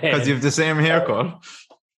Statham fan. Because you have the same haircut.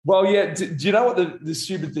 Well, yeah. Do you know what the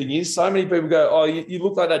stupid thing is? So many people go, oh, you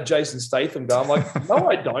look like that Jason Statham guy. I'm like, no,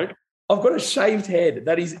 I don't. I've got a shaved head.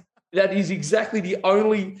 That is exactly the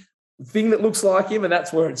only thing that looks like him, and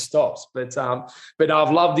that's where it stops. But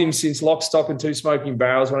I've loved him since Lock, Stock and Two Smoking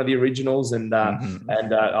Barrels, one of the originals, and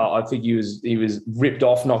I think he was ripped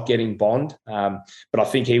off not getting Bond. But I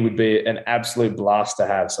think he would be an absolute blast to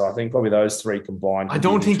have. So I think probably those 3 combined. I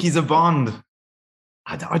don't think he's a Bond.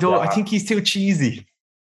 I don't. I think he's too cheesy.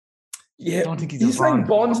 Yeah, I don't think he's You're saying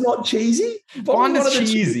Bond's not cheesy? Bond is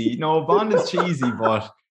cheesy. No, Bond is cheesy,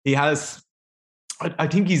 but he has. I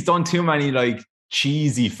think he's done too many like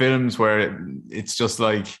cheesy films where it's just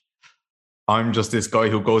like, I'm just this guy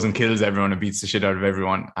who goes and kills everyone and beats the shit out of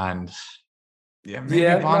everyone. And maybe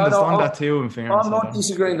Bond has done that too. I'm not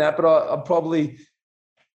disagreeing that, but I probably,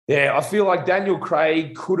 I feel like Daniel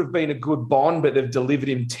Craig could have been a good Bond, but they've delivered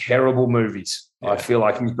him terrible movies. Yeah. I feel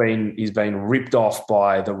like he's been ripped off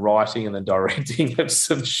by the writing and the directing of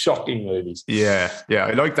some shocking movies. Yeah.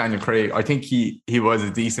 I like Daniel Craig. I think he was a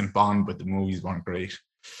decent Bond, but the movies weren't great.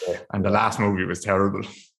 Yeah. And the last movie was terrible.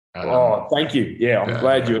 Thank you. Yeah, I'm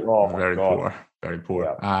glad you. Oh, very poor. Very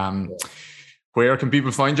poor. Yeah. Where can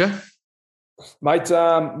people find you? Mate,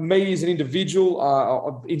 me as an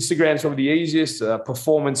individual, Instagram's probably the easiest,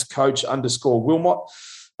 performance coach _Wilmot.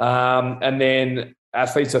 And then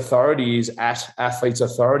Athletes Authority is at Athletes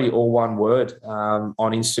Authority, all one word, on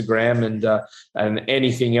Instagram, and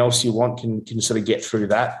anything else you want can sort of get through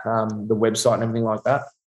that, the website and everything like that.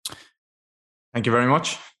 Thank you very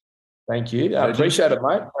much. Think you. I appreciate it,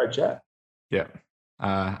 mate. Great chat. Yeah.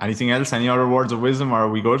 Anything else? Any other words of wisdom, or are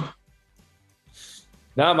we good?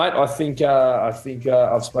 No, mate. I think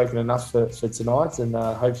I've spoken enough for tonight, and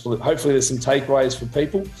hopefully there's some takeaways for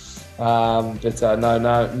people. But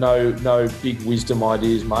no big wisdom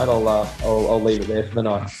ideas, mate. I'll leave it there for the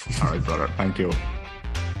night. All right, brother. Thank you.